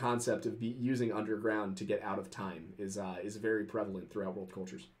this whole concept of using underground to get out of time is very prevalent throughout world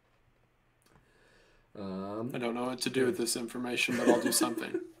cultures. I don't know what to do with this information, but I'll do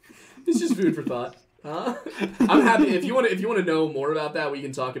something. It's just food for thought. I'm happy if you want to know more about that, we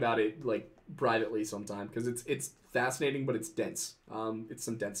can talk about it like privately sometime, because it's fascinating, but it's dense. It's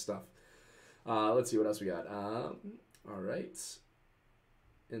some dense stuff. Let's see what else we got. All right.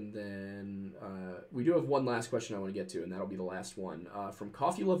 And then we do have one last question I want to get to, and that'll be the last one. From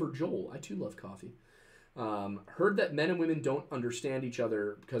Coffee Lover Joel. I too love coffee. Heard that men and women don't understand each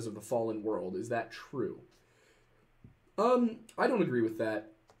other because of the fallen world. Is that true? I don't agree with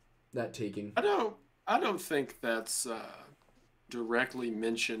that taking. I don't think that's directly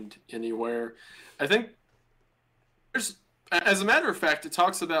mentioned anywhere. I think there's, as a matter of fact, it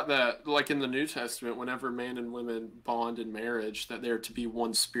talks about that, like in the New Testament, whenever man and women bond in marriage, that they're to be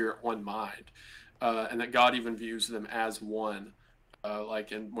one spirit, one mind, and that God even views them as one,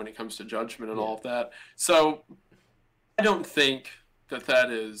 when it comes to judgment and all of that. So I don't think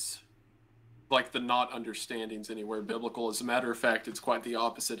that is like the not understandings anywhere biblical. As a matter of fact, it's quite the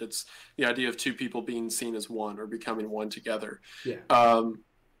opposite. It's the idea of two people being seen as one or becoming one together. Yeah. I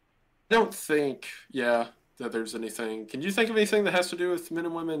don't think, that there's anything. Can you think of anything that has to do with men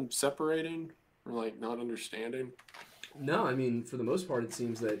and women separating or like not understanding? No, I mean, for the most part, it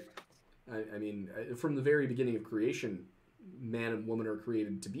seems that, I mean, from the very beginning of creation, man and woman are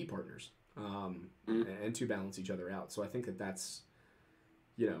created to be partners and to balance each other out. So I think that's,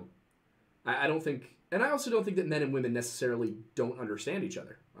 I don't think, and I also don't think that men and women necessarily don't understand each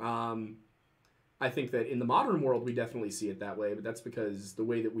other. I think that in the modern world, we definitely see it that way, but that's because the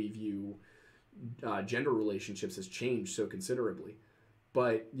way that we view gender relationships has changed so considerably.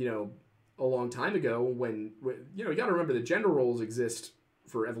 But, a long time ago when you got to remember that gender roles exist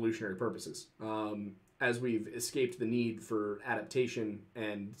for evolutionary purposes. As we've escaped the need for adaptation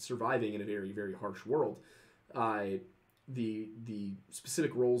and surviving in a very, very harsh world, the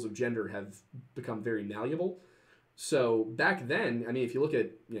specific roles of gender have become very malleable. So back then, I mean, if you look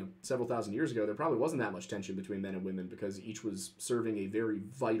at, several thousand years ago, there probably wasn't that much tension between men and women because each was serving a very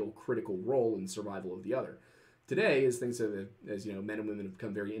vital, critical role in survival of the other. Today, as things have, men and women have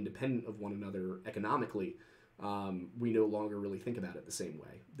become very independent of one another economically, we no longer really think about it the same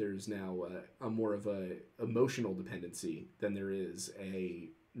way. There's now a more of a emotional dependency than there is a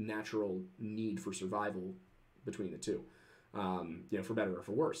natural need for survival between the two. For better or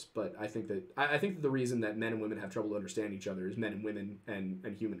for worse. But I think that the reason that men and women have trouble to understand each other is men and women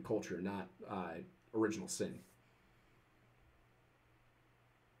and human culture, not original sin.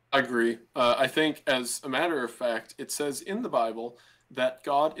 I agree. I think, as a matter of fact, it says in the Bible that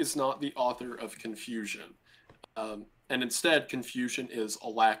God is not the author of confusion. And instead, confusion is a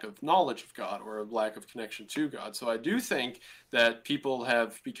lack of knowledge of God or a lack of connection to God. So I do think that people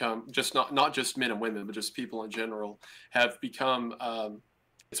have become, just not just men and women, but just people in general, have become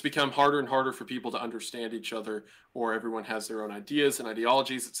it's become harder and harder for people to understand each other, or everyone has their own ideas and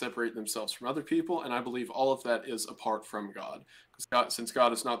ideologies that separate themselves from other people. And I believe all of that is apart from God. Because since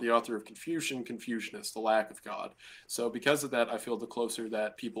God is not the author of confusion, confusion is the lack of God. So because of that, I feel the closer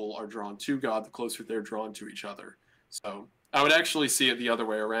that people are drawn to God, the closer they're drawn to each other. So I would actually see it the other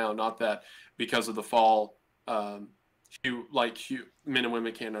way around, not that because of the fall, men and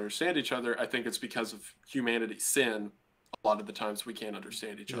women can't understand each other. I think it's because of humanity's sin. A lot of the times we can't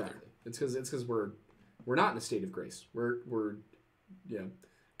understand each other. It's because we're not in a state of grace. We're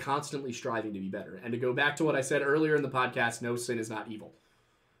constantly striving to be better. And to go back to what I said earlier in the podcast, no sin is not evil.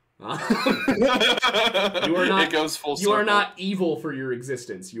 You are not. It goes full circle. You are not evil for your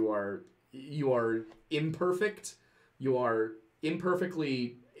existence. You are imperfect. You are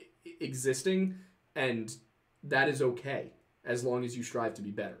imperfectly existing, and that is okay as long as you strive to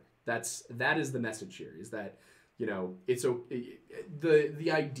be better. That is the message here. Is that it's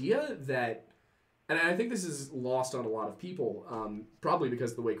the idea that, and I think this is lost on a lot of people, probably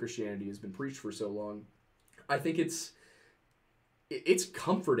because of the way Christianity has been preached for so long. I think it's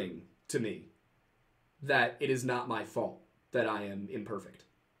comforting to me that it is not my fault that I am imperfect.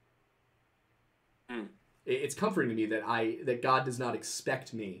 It's comforting to me that God does not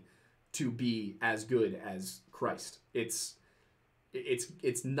expect me to be as good as Christ. It's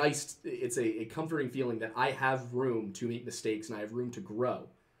nice. It's a comforting feeling that I have room to make mistakes and I have room to grow.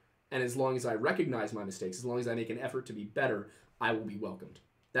 And as long as I recognize my mistakes, as long as I make an effort to be better, I will be welcomed.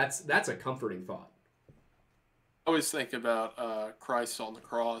 That's a comforting thought. I always think about Christ on the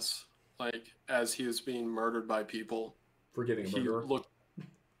cross, like as he was being murdered by people. Forgiving a murderer.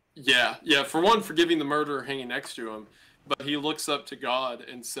 Yeah. For one, forgiving the murderer hanging next to him, but he looks up to God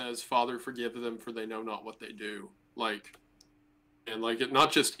and says, "Father, forgive them, for they know not what they do."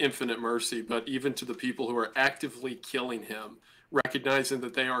 Not just infinite mercy, but even to the people who are actively killing him, recognizing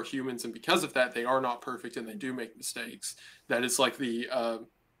that they are humans, and because of that, they are not perfect and they do make mistakes. That is like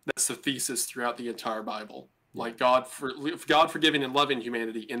that's the thesis throughout the entire Bible. Like God forgiving and loving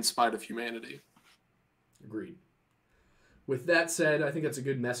humanity in spite of humanity. Agreed. With that said, I think that's a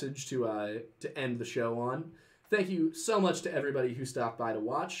good message to end the show on. Thank you so much to everybody who stopped by to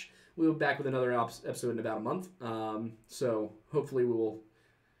watch. We'll be back with another episode in about a month. So hopefully we will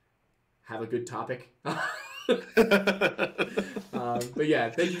have a good topic. But yeah,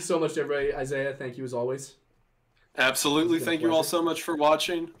 thank you so much to everybody. Isaiah, thank you as always. Absolutely. Thank you all so much for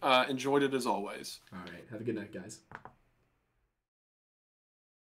watching. Enjoyed it as always. All right. Have a good night, guys.